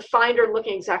have the finder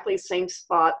looking exactly the same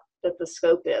spot that the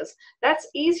scope is. That's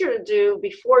easier to do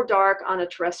before dark on a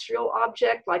terrestrial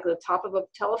object, like the top of a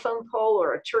telephone pole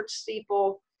or a church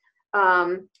steeple.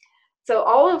 So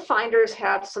all of the finders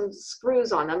have some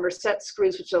screws on them, or set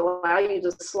screws, which allow you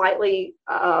to slightly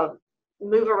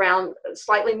move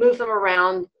them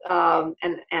around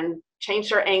and change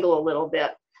their angle a little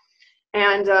bit.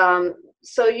 And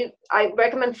I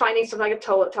recommend finding something like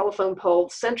a telephone pole,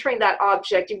 centering that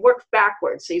object. You work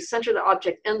backwards. So you center the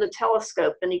object in the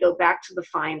telescope, then you go back to the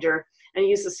finder and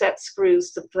use the set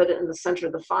screws to put it in the center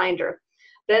of the finder.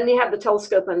 Then you have the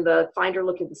telescope and the finder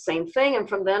looking at the same thing. And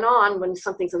from then on, when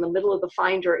something's in the middle of the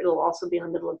finder, it'll also be in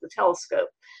the middle of the telescope.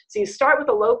 So you start with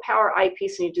a low power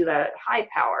eyepiece and you do that at high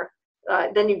power.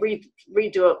 Then you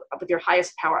redo it with your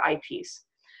highest power eyepiece.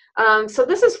 So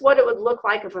this is what it would look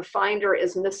like if a finder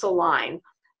is misaligned.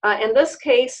 In this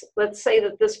case, let's say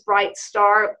that this bright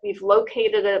star, you've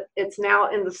located it, it's now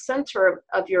in the center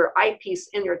of your eyepiece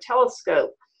in your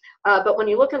telescope. But when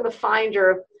you look in the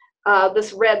finder,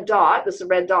 this red dot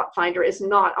finder is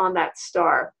not on that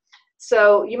star.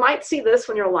 So you might see this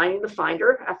when you're aligning the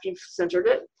finder after you've centered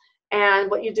it. And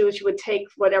what you do is you would take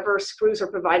whatever screws are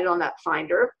provided on that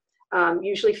finder,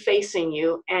 usually facing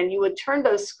you, and you would turn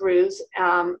those screws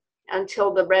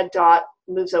until the red dot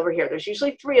moves over here. There's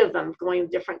usually 3 of them going in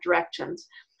different directions.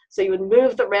 So you would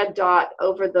move the red dot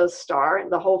over the star,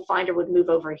 and the whole finder would move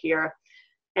over here,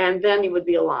 and then you would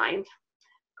be aligned.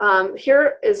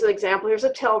 Here is an example. Here's a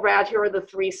Telrad. Here are the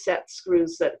 3 set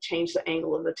screws that change the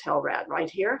angle of the Telrad right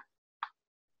here.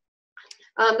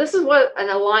 This is what an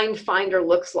aligned finder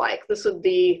looks like. This would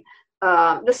be,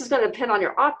 this is going to depend on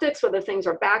your optics, whether things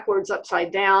are backwards,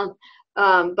 upside down.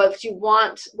 But if you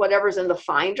want whatever's in the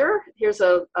finder, here's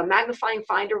a magnifying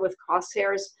finder with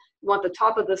crosshairs. You want the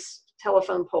top of this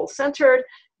telephone pole centered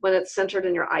when it's centered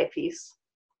in your eyepiece.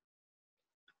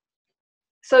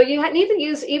 So you need to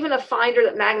use even a finder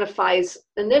that magnifies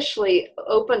initially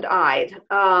open-eyed.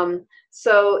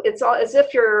 So it's all as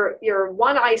if your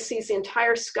one eye sees the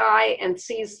entire sky and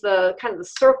sees the kind of the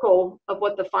circle of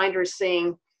what the finder is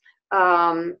seeing.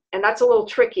 And that's a little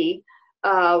tricky.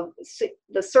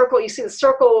 The circle, you see the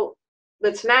circle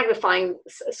that's magnifying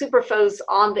superimposed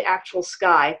on the actual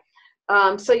sky.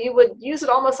 So you would use it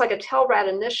almost like a Telrad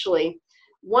initially.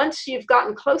 Once you've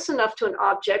gotten close enough to an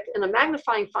object in a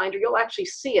magnifying finder, you'll actually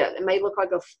see it. It may look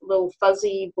like a little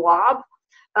fuzzy blob.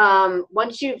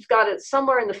 Once you've got it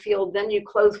somewhere in the field, then you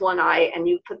close one eye and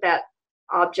you put that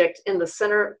object in the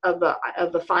center of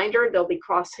the finder. There'll be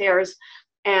crosshairs,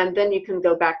 and then you can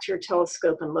go back to your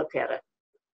telescope and look at it.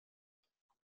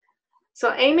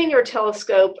 So aiming your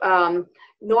telescope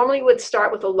normally would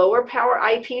start with a lower power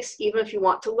eyepiece, even if you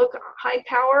want to look high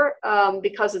power,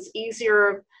 because it's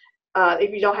easier.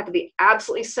 if you don't have to be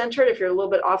absolutely centered, if you're a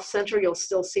little bit off center, you'll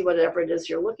still see whatever it is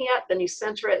you're looking at. Then you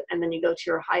center it, and then you go to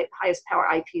your highest power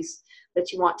eyepiece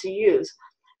that you want to use.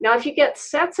 Now, if you get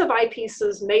sets of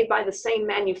eyepieces made by the same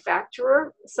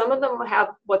manufacturer, some of them have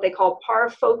what they call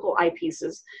parfocal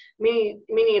eyepieces, meaning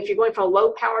if you're going from a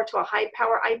low power to a high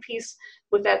power eyepiece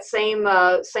with that same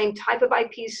type of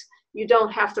eyepiece, you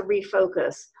don't have to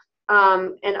refocus.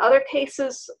 In other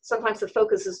cases, sometimes the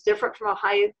focus is different from a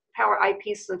high power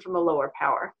eyepiece than from a lower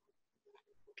power.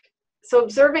 So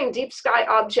observing deep sky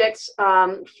objects,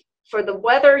 for the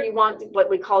weather, you want what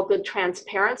we call good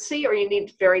transparency, or you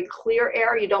need very clear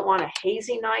air. You don't want a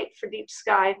hazy night for deep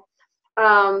sky.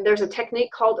 There's a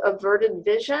technique called averted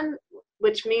vision,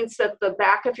 which means that the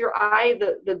back of your eye,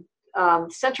 the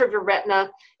center of your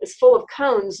retina, is full of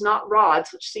cones, not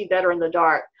rods, which see better in the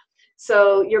dark.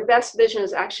 So your best vision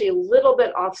is actually a little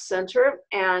bit off center.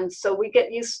 And so we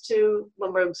get used to,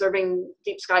 when we're observing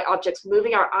deep sky objects,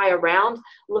 moving our eye around,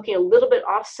 looking a little bit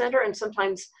off center, and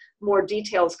sometimes more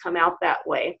details come out that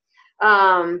way.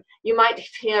 You might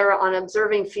hear on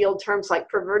observing field terms like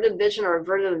perverted vision or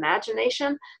averted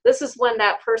imagination. This is when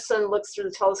that person looks through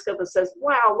the telescope and says,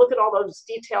 wow, look at all those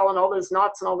detail and all those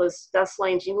knots and all those dust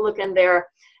lanes. You look in there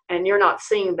and you're not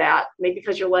seeing that, maybe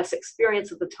because you're less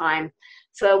experienced at the time.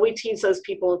 So we tease those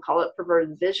people and call it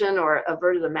perverted vision or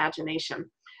averted imagination.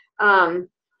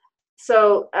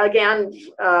 So again,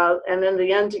 and in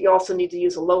the end, you also need to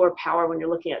use a lower power when you're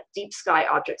looking at deep sky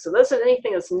objects. So this is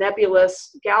anything that's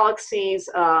nebulous, galaxies,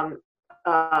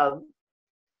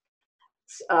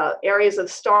 areas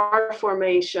of star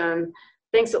formation,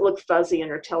 things that look fuzzy in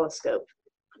your telescope.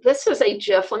 This is a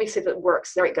GIF. Let me see if it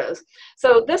works. There it goes.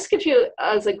 So this gives you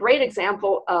as a great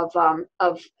example of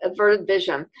averted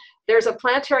vision. There's a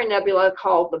planetary nebula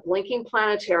called the blinking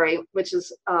planetary, which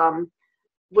is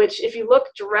which if you look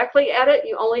directly at it,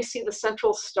 you only see the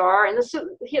central star. And this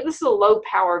is a low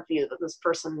power view that this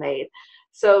person made.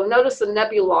 So notice the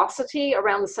nebulosity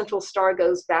around the central star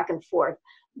goes back and forth.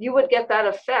 You would get that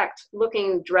effect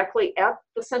looking directly at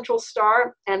the central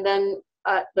star, and then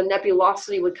the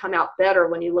nebulosity would come out better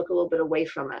when you look a little bit away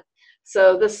from it.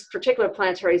 So this particular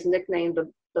planetary is nicknamed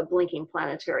the blinking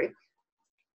planetary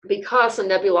because the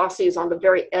nebulosity is on the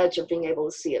very edge of being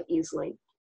able to see it easily.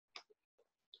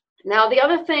 Now, the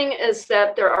other thing is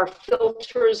that there are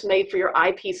filters made for your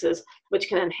eyepieces which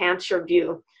can enhance your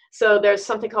view. So there's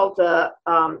something called the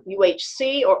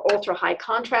UHC, or ultra high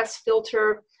contrast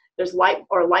filter. There's light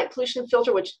pollution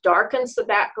filter, which darkens the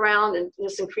background and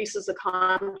just increases the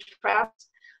contrast.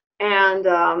 And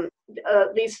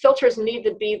these filters need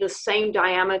to be the same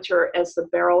diameter as the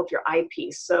barrel of your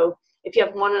eyepiece. So if you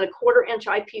have 1 1/4 inch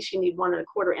eyepiece, you need 1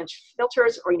 1/4 inch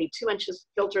filters, or you need 2 inches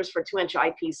filters for 2 inch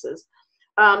eyepieces.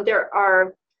 There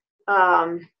are,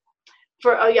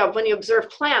 when you observe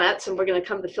planets, and we're going to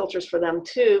come to filters for them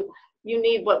too, you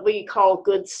need what we call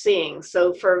good seeing.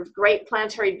 So for great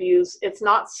planetary views, it's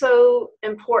not so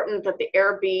important that the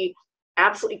air be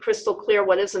absolutely crystal clear.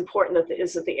 What is important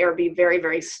is that the air be very,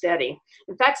 very steady.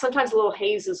 In fact, sometimes a little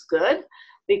haze is good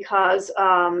because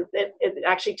it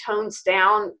actually tones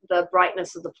down the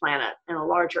brightness of the planet in a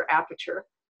larger aperture.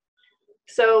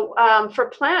 So for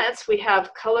planets, we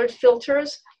have colored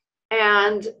filters,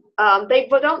 and they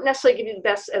don't necessarily give you the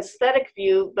best aesthetic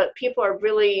view, but people are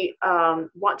really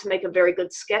want to make a very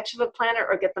good sketch of a planet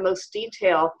or get the most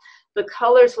detail. The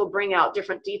colors will bring out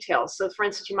different details. So for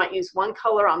instance, you might use one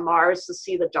color on Mars to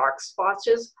see the dark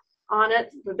spotches on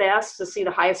it the best, to see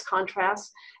the highest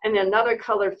contrast, and then another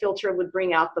color filter would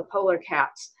bring out the polar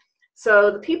caps.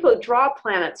 So the people who draw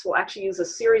planets will actually use a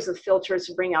series of filters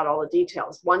to bring out all the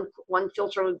details. One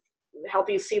filter would help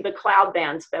you see the cloud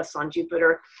bands best on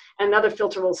Jupiter. Another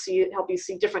filter will help you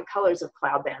see different colors of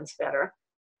cloud bands better.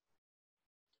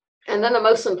 And then the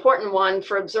most important one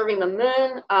for observing the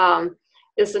moon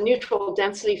is the neutral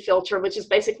density filter, which is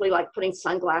basically like putting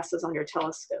sunglasses on your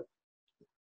telescope.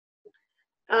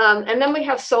 And then we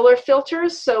have solar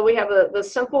filters. So we have the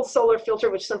simple solar filter,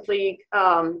 which simply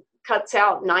cuts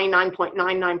out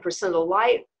 99.99% of the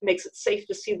light, makes it safe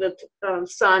to see the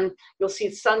sun. You'll see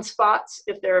sunspots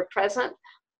if they're present,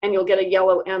 and you'll get a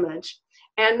yellow image.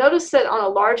 And notice that on a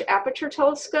large aperture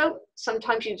telescope,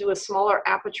 sometimes you do a smaller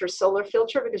aperture solar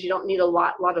filter because you don't need a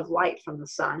lot of light from the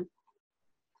sun.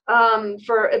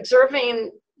 For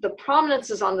observing the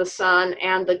prominences on the sun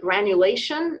and the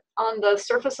granulation on the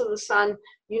surface of the sun,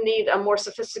 you need a more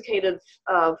sophisticated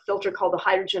filter called the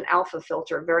hydrogen alpha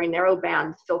filter, a very narrow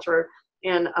band filter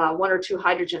in 1 or 2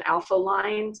 hydrogen alpha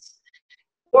lines.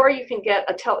 Or you can get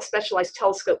a specialized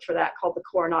telescope for that called the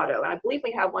Coronado. And I believe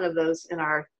we have one of those in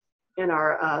our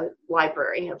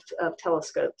library of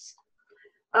telescopes.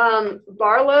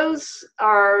 Barlows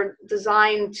are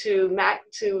designed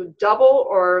to double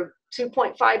or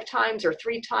 2.5 times or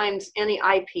 3 times any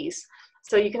eyepiece.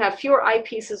 So you can have fewer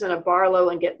eyepieces in a Barlow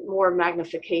and get more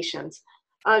magnifications.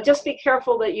 Just be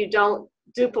careful that you don't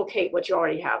duplicate what you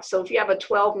already have. So if you have a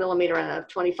 12 millimeter and a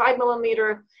 25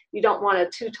 millimeter, you don't want a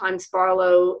 2 times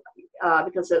Barlow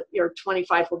because your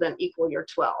 25 will then equal your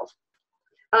 12.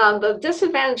 The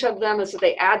disadvantage of them is that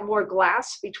they add more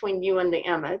glass between you and the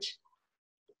image.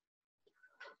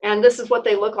 And this is what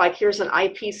they look like. Here's an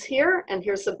eyepiece here, and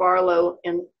here's the Barlow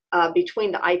in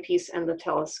between the eyepiece and the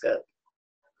telescope.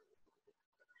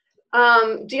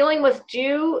 Dealing with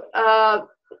dew,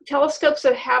 telescopes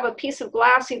that have a piece of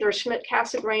glass, either a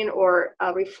Schmidt-Cassegrain or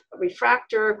a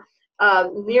refractor,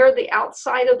 near the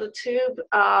outside of the tube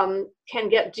can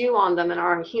get dew on them in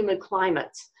our humid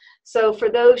climates. So for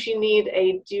those, you need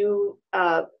a dew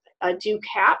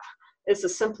cap. Is the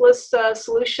simplest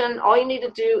solution. All you need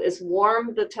to do is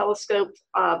warm the telescope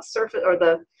surface or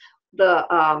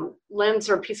the lens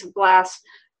or piece of glass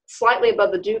slightly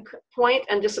above the dew point,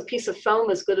 and just a piece of foam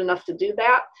is good enough to do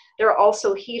that. There are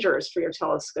also heaters for your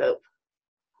telescope.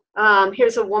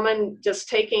 Here's a woman just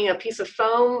taking a piece of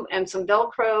foam and some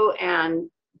Velcro, and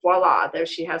voila, there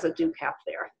she has a dew cap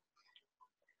there.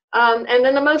 And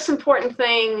then the most important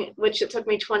thing, which it took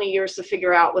me 20 years to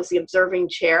figure out, was the observing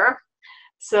chair.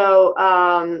 So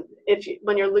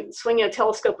when you're swinging a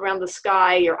telescope around the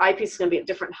sky, your eyepiece is going to be at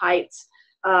different heights.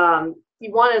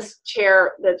 You want a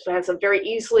chair that has a very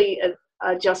easily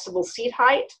adjustable seat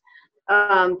height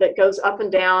that goes up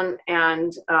and down,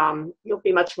 and you'll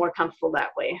be much more comfortable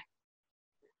that way.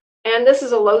 And this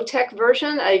is a low-tech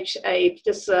version,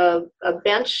 just a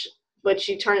bench which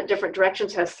you turn at different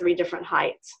directions, has 3 different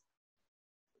heights.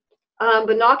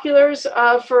 Binoculars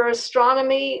for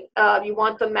astronomy, you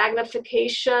want the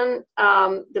magnification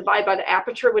divided by the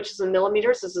aperture, which is in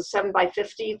millimeters. This is 7 by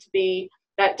 50 to be,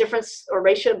 that difference or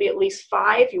ratio to be at least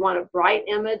 5. You want a bright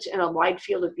image and a wide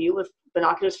field of view with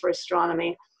binoculars for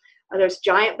astronomy. There's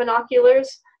giant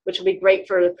binoculars, which will be great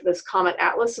for this Comet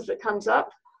Atlas if it comes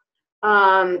up.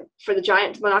 For the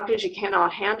giant binoculars, you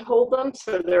cannot handhold them,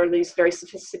 so there are these very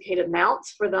sophisticated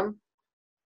mounts for them.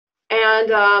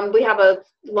 And we have a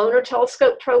loaner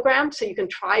telescope program, so you can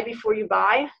try before you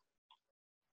buy.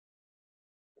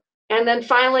 And then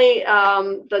finally,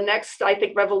 the next, I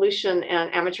think, revolution in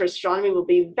amateur astronomy will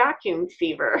be vacuum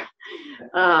fever.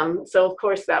 So of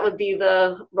course, that would be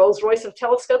the Rolls Royce of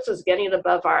telescopes, is getting it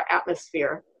above our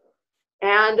atmosphere.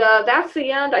 And that's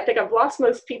the end. I think I've lost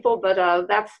most people, but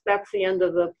that's the end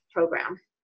of the program.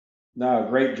 No,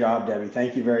 great job, Debbie.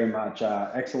 Thank you very much.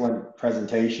 Excellent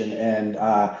presentation. And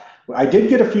I did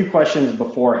get a few questions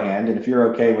beforehand, and if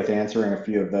you're okay with answering a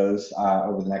few of those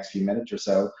over the next few minutes or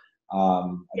so,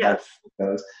 yes.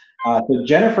 Those. So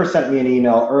Jennifer sent me an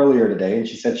email earlier today, and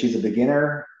she said she's a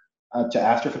beginner to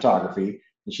astrophotography,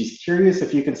 and she's curious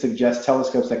if you can suggest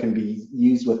telescopes that can be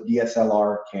used with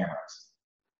DSLR cameras.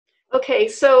 Okay,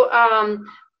 so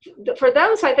for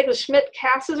those, I think the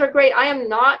Schmidt-Casses are great. I am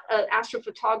not an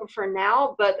astrophotographer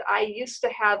now, but I used to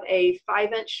have a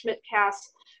 5-inch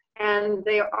Schmidt-Cass, and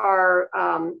there are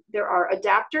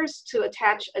adapters to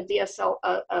attach a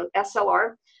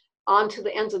SLR onto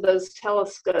the ends of those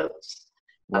telescopes.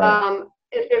 Right.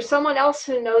 If there's someone else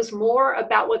who knows more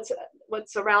about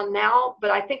what's around now,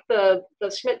 but I think the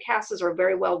Schmidt-Casses are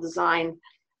very well designed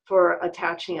for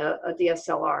attaching a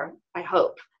DSLR, I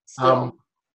hope. Still.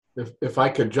 If I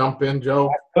could jump in, Joe.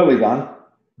 Absolutely, Don.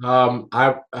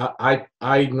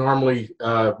 I normally,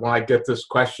 when I get this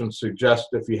question, suggest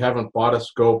if you haven't bought a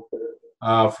scope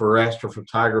for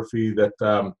astrophotography,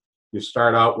 that you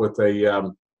start out with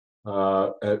a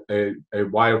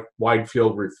wide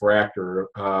field refractor,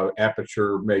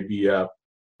 aperture maybe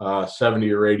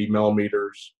 70 or 80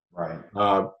 millimeters, right?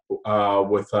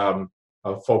 With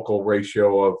a focal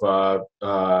ratio of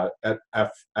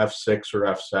f6 or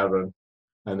f7,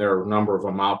 and there are a number of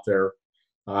them out there.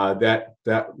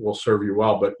 That will serve you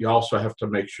well, but you also have to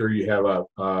make sure you have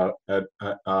a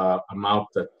mount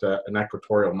that an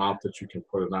equatorial mount that you can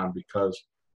put it on, because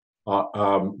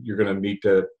you're going to need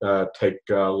to take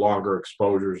longer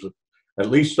exposures,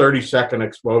 at least 30-second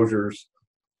exposures,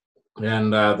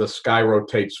 and the sky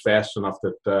rotates fast enough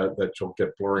that you'll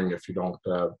get blurring if you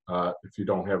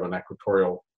don't have an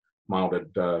equatorial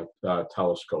mounted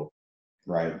telescope.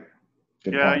 Right.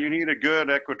 Good yeah, point. You need a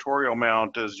good equatorial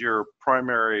mount as your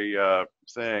primary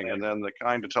thing, and then the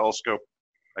kind of telescope,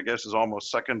 I guess, is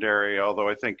almost secondary. Although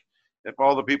I think if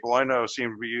all the people I know seem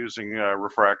to be using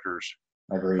refractors.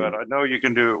 Agreed. But I know you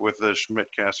can do it with the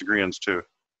Schmidt-Cassegrains too.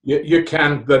 You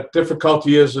can. The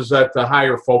difficulty is that the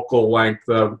higher focal length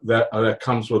that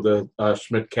comes with the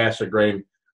Schmidt-Cassegrain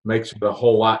makes it a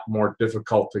whole lot more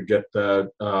difficult to get the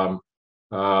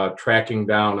tracking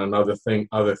down and other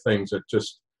things. It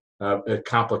just it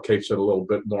complicates it a little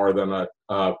bit more than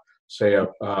say a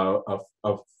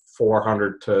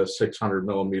 400 to 600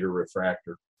 millimeter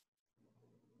refractor.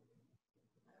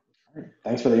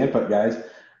 Thanks for the input, guys.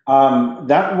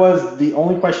 That was the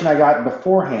only question I got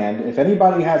beforehand. If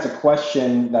anybody has a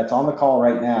question that's on the call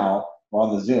right now, or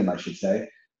on the Zoom, I should say,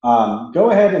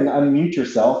 go ahead and unmute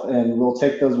yourself, and we'll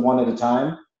take those one at a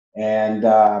time, and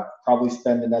probably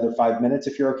spend another 5 minutes,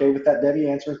 if you're okay with that, Debbie,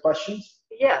 answering questions.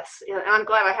 Yes, and I'm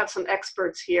glad I have some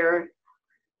experts here.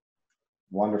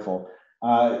 Wonderful.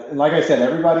 And like I said,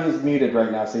 everybody is muted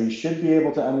right now, so you should be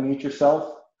able to unmute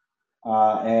yourself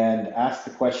and ask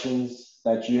the questions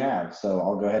that you have. So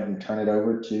I'll go ahead and turn it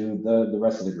over to the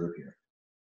rest of the group here.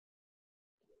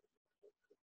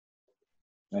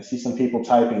 I see some people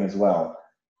typing as well.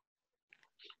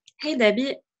 Hey,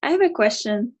 Debbie, I have a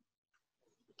question.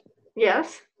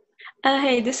 Yes.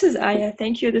 Hey, this is Aya.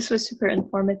 Thank you. This was super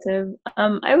informative.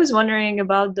 I was wondering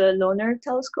about the Loner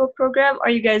Telescope program.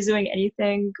 Are you guys doing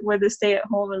anything with the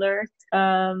stay-at-home alert?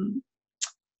 Are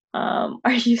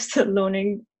you still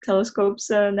loaning telescopes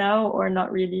now, or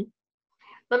not really?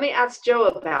 Let me ask Joe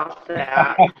about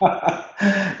that.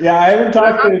 Yeah, I haven't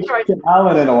talked to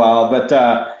Alan in a while, but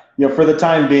you know, for the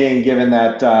time being, given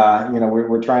that you know,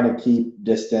 we're trying to keep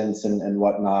distance and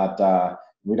whatnot,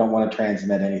 we don't want to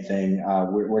transmit anything.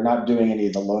 We're not doing any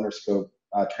of the Loner Scope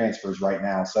transfers right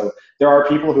now. So there are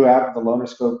people who have the Loner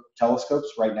Scope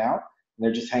telescopes right now, and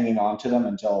they're just hanging on to them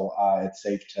until it's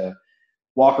safe to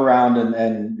walk around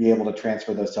and be able to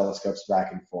transfer those telescopes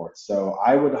back and forth. So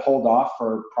I would hold off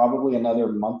for probably another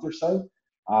month or so,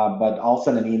 but I'll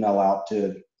send an email out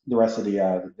to the rest of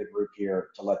the group here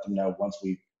to let them know once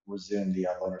we resume the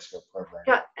Loner Scope program.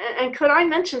 Yeah, and could I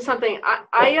mention something?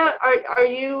 Are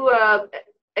you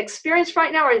experienced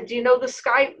right now, or do you know the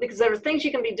sky? Because there are things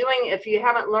you can be doing if you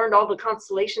haven't learned all the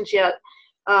constellations yet.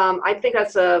 I think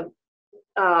that's knowing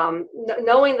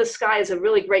the sky is a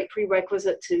really great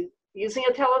prerequisite to using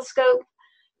a telescope.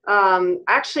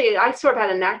 Actually, I sort of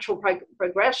had a natural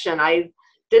progression. I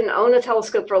didn't own a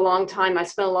telescope for a long time. I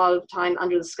spent a lot of time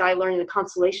under the sky learning the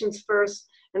constellations first,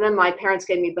 and then my parents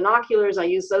gave me binoculars. I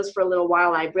used those for a little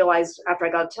while, and I realized after I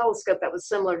got a telescope that was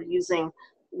similar to using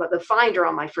the finder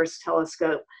on my first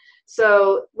telescope.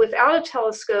 So without a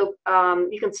telescope,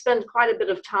 you can spend quite a bit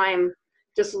of time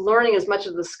just learning as much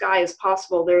of the sky as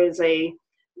possible. There is a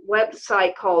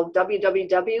website called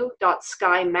www.skymaps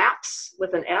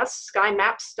with an S,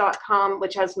 skymaps.com,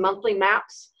 which has monthly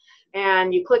maps.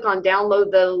 And you click on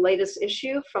download the latest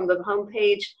issue from the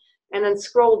homepage, and then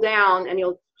scroll down, and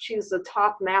you'll choose the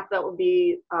top map that would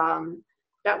be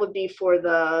for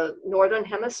the Northern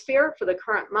Hemisphere for the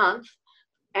current month.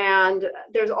 And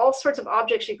there's all sorts of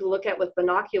objects you can look at with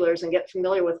binoculars and get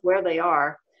familiar with where they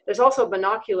are. There's also a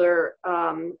binocular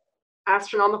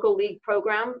Astronomical League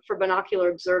program for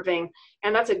binocular observing,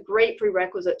 and that's a great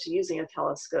prerequisite to using a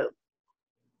telescope.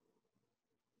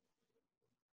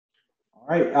 All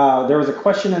right, there was a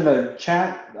question in the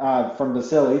chat from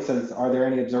Vasily. It says, are there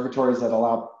any observatories that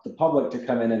allow the public to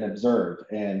come in and observe?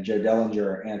 And Joe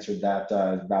Dellinger answered that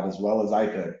about as well as I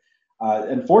could.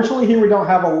 Unfortunately, here we don't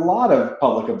have a lot of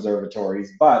public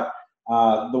observatories, but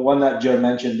the one that Joe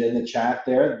mentioned in the chat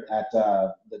there at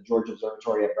the George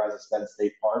Observatory at Brazos Bend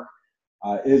State Park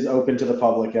is open to the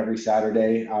public every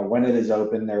Saturday. When it is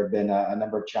open, there have been a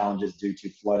number of challenges due to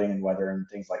flooding and weather and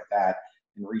things like that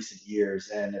in recent years.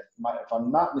 And if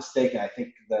I'm not mistaken, I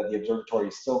think the observatory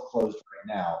is still closed right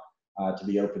now to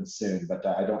be open soon, but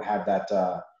I don't have that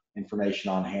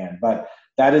information on hand. But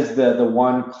that is the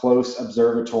one close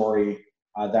observatory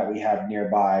that we have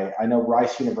nearby. I know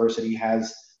Rice University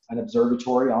has an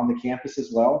observatory on the campus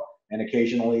as well, and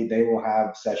occasionally they will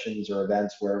have sessions or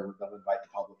events where they'll invite the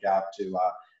public out to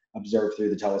observe through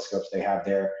the telescopes they have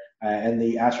there. And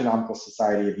the Astronomical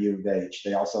Society of U of H,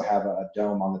 they also have a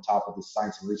dome on the top of the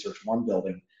Science and Research One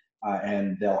building,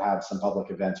 and they'll have some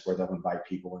public events where they'll invite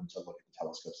people in to look at the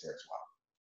telescopes there as well.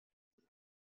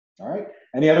 All right,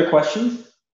 any other questions?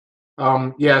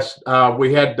 Yes,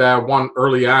 we had one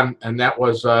early on, and that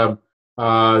was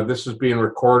this is being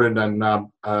recorded, and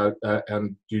do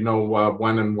you know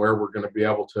when and where we're going to be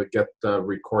able to get the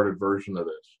recorded version of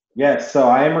this? Yes, so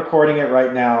I am recording it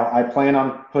right now. I plan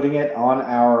on putting it on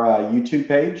our YouTube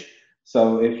page.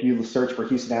 So if you search for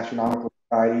Houston Astronomical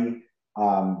Society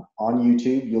on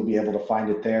YouTube, you'll be able to find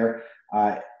it there.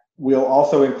 We'll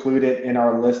also include it in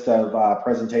our list of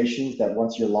presentations that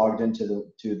once you're logged into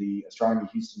the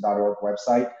astronomyhouston.org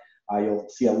website, you'll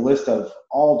see a list of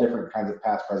all different kinds of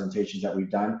past presentations that we've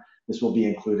done. This will be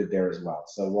included there as well.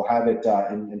 So we'll have it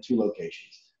in 2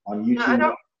 locations, on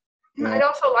YouTube. I'd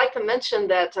also like to mention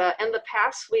that in the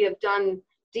past, we have done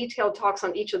detailed talks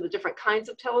on each of the different kinds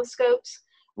of telescopes.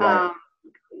 Right.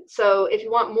 So if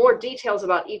you want more details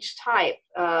about each type,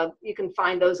 you can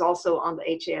find those also on the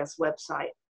HAS website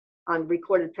on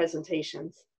recorded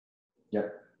presentations.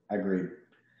 Yep, agreed.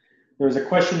 There was a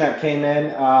question that came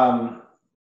in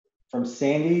from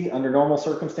Sandy. Under normal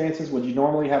circumstances, would you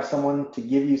normally have someone to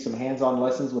give you some hands-on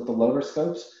lessons with the loaner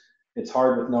scopes? It's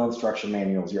hard with no instruction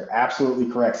manuals. You're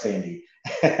absolutely correct, Sandy.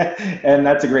 And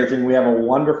that's a great thing. We have a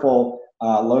wonderful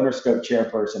loaner scope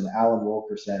chairperson, Alan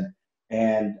Wilkerson.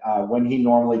 And when he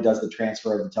normally does the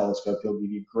transfer of the telescope, he'll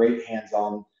give you great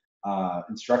hands-on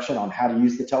instruction on how to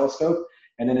use the telescope.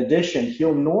 And in addition,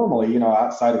 he'll normally,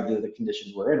 outside of the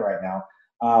conditions we're in right now,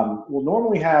 we'll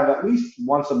normally have at least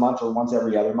once a month or once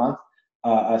every other month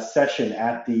a session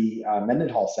at the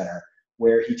Mendenhall Center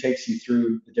where he takes you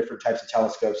through the different types of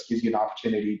telescopes, gives you an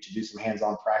opportunity to do some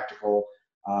hands-on practical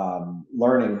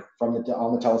learning on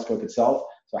the telescope itself.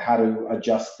 So how to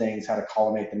adjust things, how to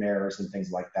collimate the mirrors and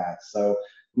things like that. So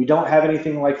we don't have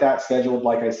anything like that scheduled,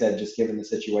 like I said, just given the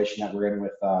situation that we're in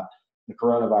with the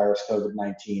coronavirus,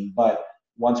 COVID-19. But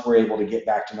once we're able to get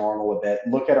back to normal a bit,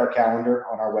 look at our calendar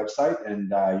on our website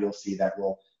and you'll see that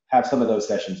we'll have some of those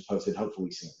sessions posted hopefully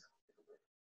soon.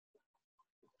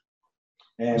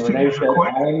 And Renee said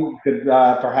I could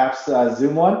perhaps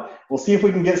Zoom one. We'll see if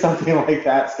we can get something like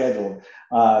that scheduled.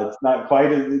 It's not quite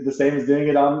the same as doing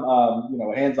it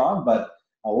on, hands-on, but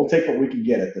we'll take what we can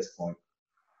get at this point.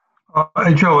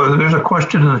 Hey, Joe, there's a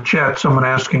question in the chat, someone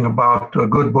asking about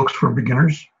good books for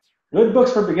beginners. Good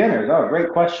books for beginners. Oh, great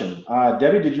question.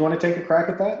 Debbie, did you want to take a crack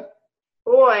at that?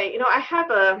 Boy,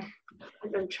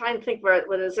 I've been trying to think what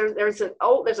it is. There's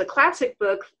a classic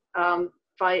book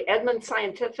by Edmund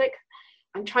Scientific.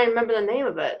 I'm trying to remember the name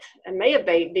of it. It may have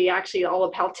be actually all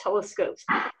about telescopes.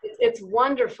 It's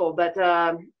wonderful, but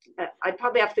I'd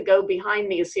probably have to go behind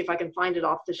me to see if I can find it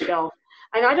off the shelf.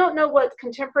 And I don't know what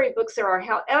contemporary books there are.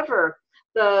 However,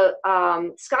 the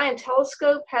Sky and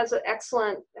Telescope has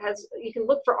you can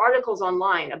look for articles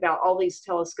online about all these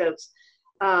telescopes.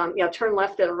 Turn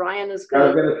Left at Orion is good. I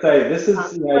was going to say, this is,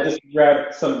 I just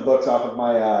grabbed some books off of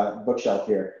my bookshelf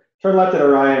here. Turn Left at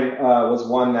Orion was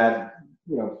one that,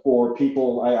 for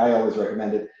people, I always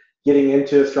recommend it. Getting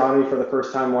into astronomy for the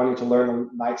first time, wanting to learn the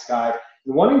night sky,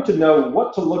 and wanting to know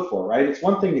what to look for, right? It's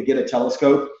one thing to get a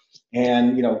telescope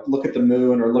and, look at the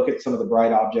moon or look at some of the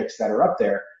bright objects that are up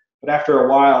there. But after a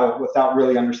while, without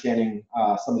really understanding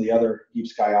some of the other deep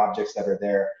sky objects that are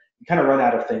there, you kind of run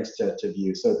out of things to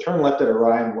view. So Turn Left at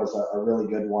Orion was a really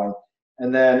good one.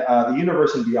 And then The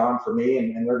Universe and Beyond for me,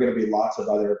 and there are going to be lots of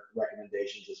other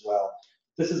recommendations as well.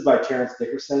 This is by Terence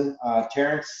Dickerson.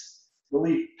 Terence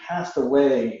really passed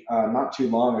away not too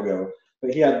long ago,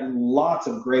 but he had lots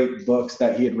of great books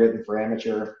that he had written for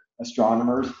amateur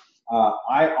astronomers.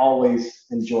 I always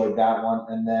enjoyed that one.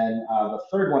 And then the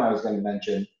third one I was going to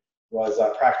mention was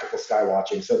Practical Sky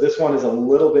Watching. So this one is a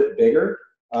little bit bigger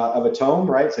of a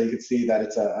tome, right? So you can see that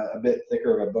it's a bit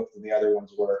thicker of a book than the other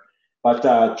ones were, but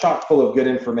chock full of good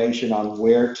information on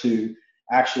where to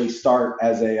actually start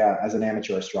as an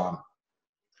amateur astronomer.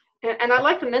 And I'd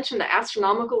like to mention the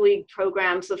Astronomical League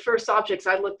programs. The first objects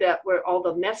I looked at were all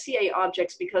the Messier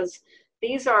objects because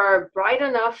these are bright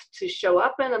enough to show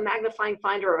up in a magnifying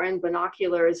finder or in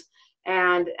binoculars,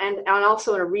 and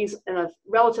also in a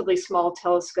relatively small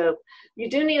telescope. You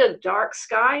do need a dark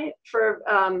sky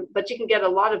but you can get a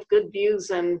lot of good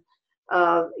views and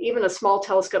even a small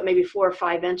telescope, maybe 4 or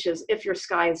 5 inches, if your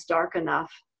sky is dark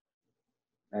enough.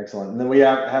 Excellent. And then we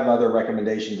have other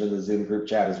recommendations in the Zoom group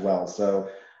chat as well. So,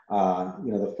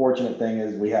 the fortunate thing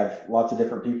is we have lots of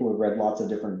different people who've read lots of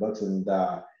different books, and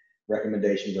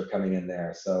recommendations are coming in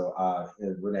there. So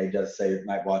Renee does say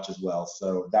Night Watch as well.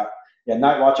 So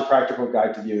Night Watch, A Practical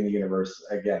Guide to Viewing the Universe.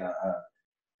 Again,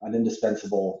 an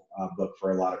indispensable book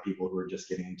for a lot of people who are just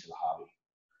getting into the hobby.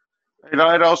 And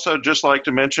I'd also just like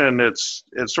to mention it's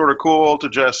sort of cool to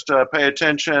just pay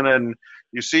attention and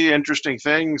you see interesting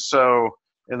things. So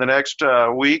in the next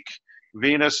week,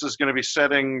 Venus is going to be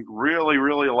setting really,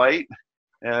 really late,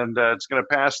 and it's going to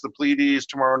pass the Pleiades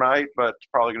tomorrow night, but it's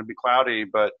probably going to be cloudy.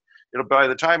 But by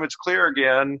the time it's clear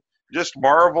again, just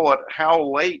marvel at how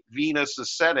late Venus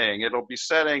is setting. It'll be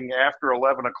setting after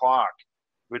 11 o'clock,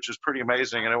 which is pretty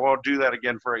amazing, and it won't do that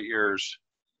again for 8 years.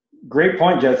 Great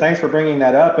point, Joe. Thanks for bringing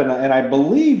that up. And I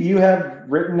believe you have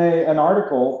written an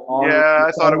article on Yeah, the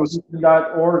I thought it was.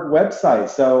 astronomyhouston.org website.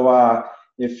 So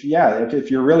if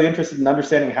you're really interested in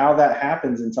understanding how that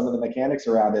happens and some of the mechanics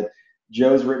around it,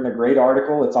 Joe's written a great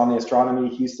article. It's on the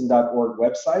astronomyhouston.org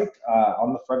website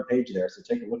on the front page there. So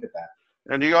take a look at that.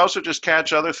 And you also just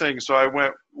catch other things. So I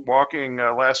went walking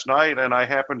last night, and I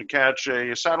happened to catch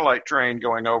a satellite train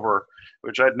going over,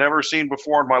 which I'd never seen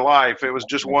before in my life. It was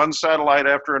just one satellite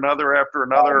after another,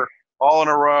 all in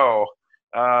a row.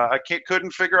 I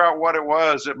couldn't figure out what it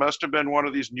was. It must have been one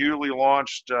of these newly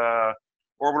launched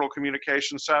orbital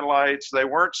communication satellites. They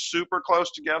weren't super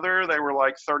close together. They were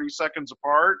like 30 seconds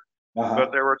apart,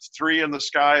 but there were 3 in the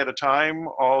sky at a time,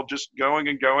 all just going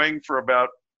and going for about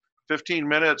 15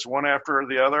 minutes, one after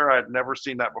the other. I'd never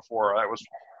seen that before.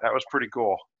 That was pretty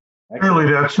cool. Clearly,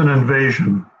 that's an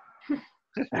invasion.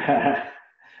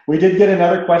 We did get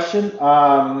another question.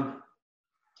 Oh,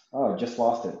 I just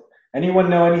lost it. Anyone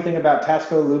know anything about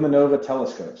Tasco Luminova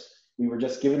telescopes? We were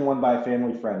just given one by a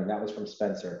family friend, and that was from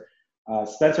Spencer.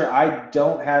 Spencer, I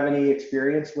don't have any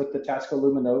experience with the Tasco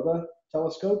Luminova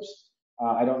telescopes.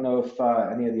 I don't know if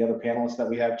any of the other panelists that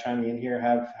we have chiming in here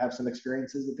have some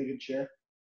experiences that they could share.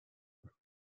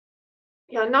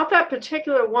 Yeah, not that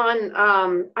particular one.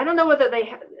 I don't know whether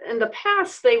in the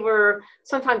past, they were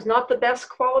sometimes not the best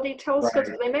quality telescopes.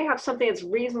 Right. They may have something that's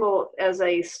reasonable as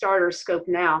a starter scope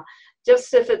now.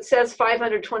 Just if it says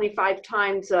 525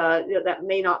 times, that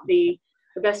may not be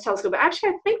the best telescope. Actually,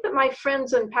 I think that my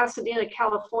friends in Pasadena,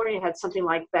 California had something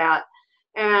like that.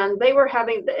 And they were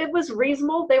it was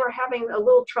reasonable. They were having a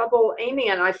little trouble aiming,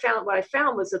 and what I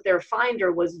found was that their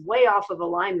finder was way off of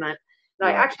alignment. And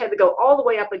I actually had to go all the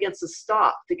way up against the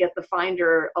stop to get the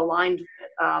finder aligned.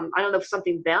 I don't know if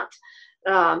something bent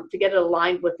to get it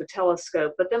aligned with the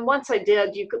telescope. But then once I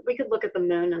did, we could look at the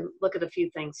moon and look at a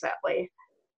few things that way.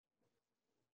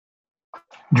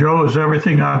 Joe, is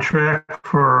everything on track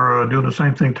for doing the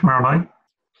same thing tomorrow night?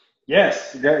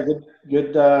 Yes, good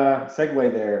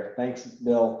segue there. Thanks,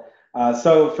 Bill.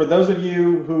 So for those of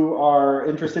you who are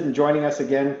interested in joining us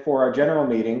again for our general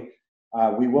meeting,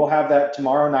 we will have that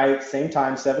tomorrow night, same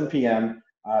time, 7 p.m.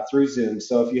 Through Zoom.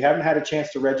 So if you haven't had a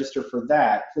chance to register for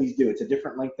that, please do. It's a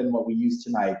different link than what we used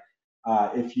tonight.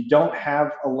 If you don't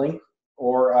have a link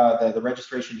or the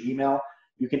registration email,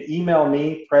 you can email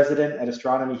me,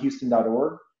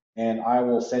 president@astronomyhouston.org, and I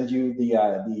will send you the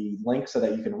link so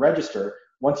that you can register.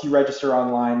 Once you register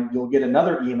online, you'll get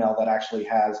another email that actually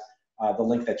has the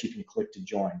link that you can click to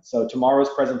join. So tomorrow's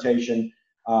presentation,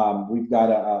 we've got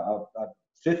a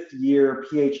 5th-year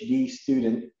PhD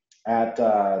student at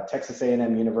Texas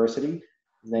A&M University.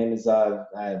 His name is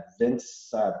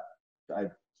Vince. I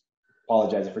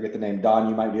apologize, I forget the name. Don,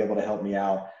 you might be able to help me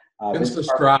out. Vince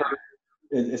Estrada.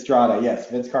 Estrada, yes,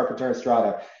 Vince Carpenter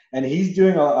Estrada, and he's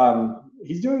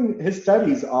doing his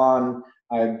studies on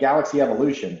galaxy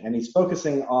evolution, and he's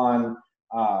focusing on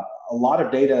a lot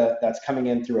of data that's coming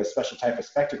in through a special type of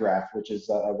spectrograph, which is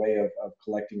a way of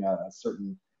collecting a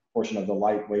certain portion of the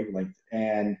light wavelength,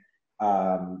 and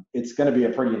it's going to be a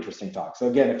pretty interesting talk. So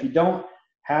again, if you don't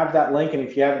have that link and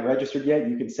if you haven't registered yet,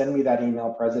 you can send me that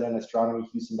email,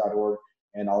 president@astronomyhouston.org,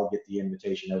 and I'll get the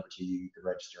invitation over to you. You can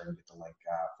register and get the link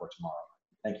for tomorrow.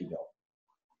 Thank you, Bill.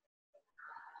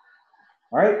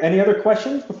 All right, any other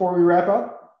questions before we wrap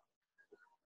up?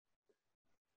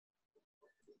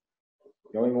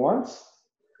 Going once?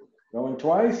 Going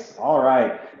twice? All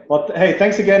right. Well, hey,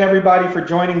 thanks again, everybody, for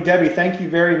joining. Debbie, thank you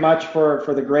very much for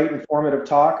the great informative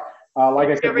talk. Like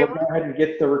I said, we'll go ahead and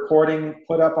get the recording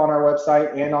put up on our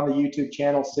website and on the YouTube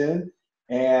channel soon.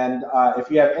 And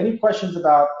if you have any questions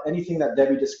about anything that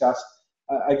Debbie discussed,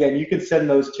 again, you can send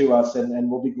those to us, and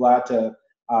we'll be glad to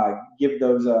give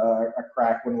those a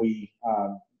crack when we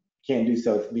can do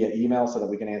so via email so that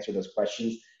we can answer those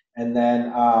questions. And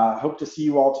then hope to see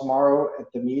you all tomorrow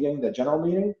at the meeting, the general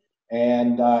meeting.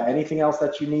 And anything else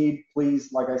that you need,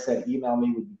 please, like I said, email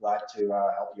me. We'd be glad to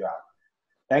help you out.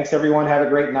 Thanks, everyone. Have a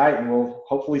great night, and we'll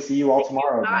hopefully see you all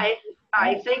tomorrow. Bye.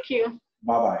 Bye. Thank you.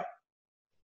 Bye-bye.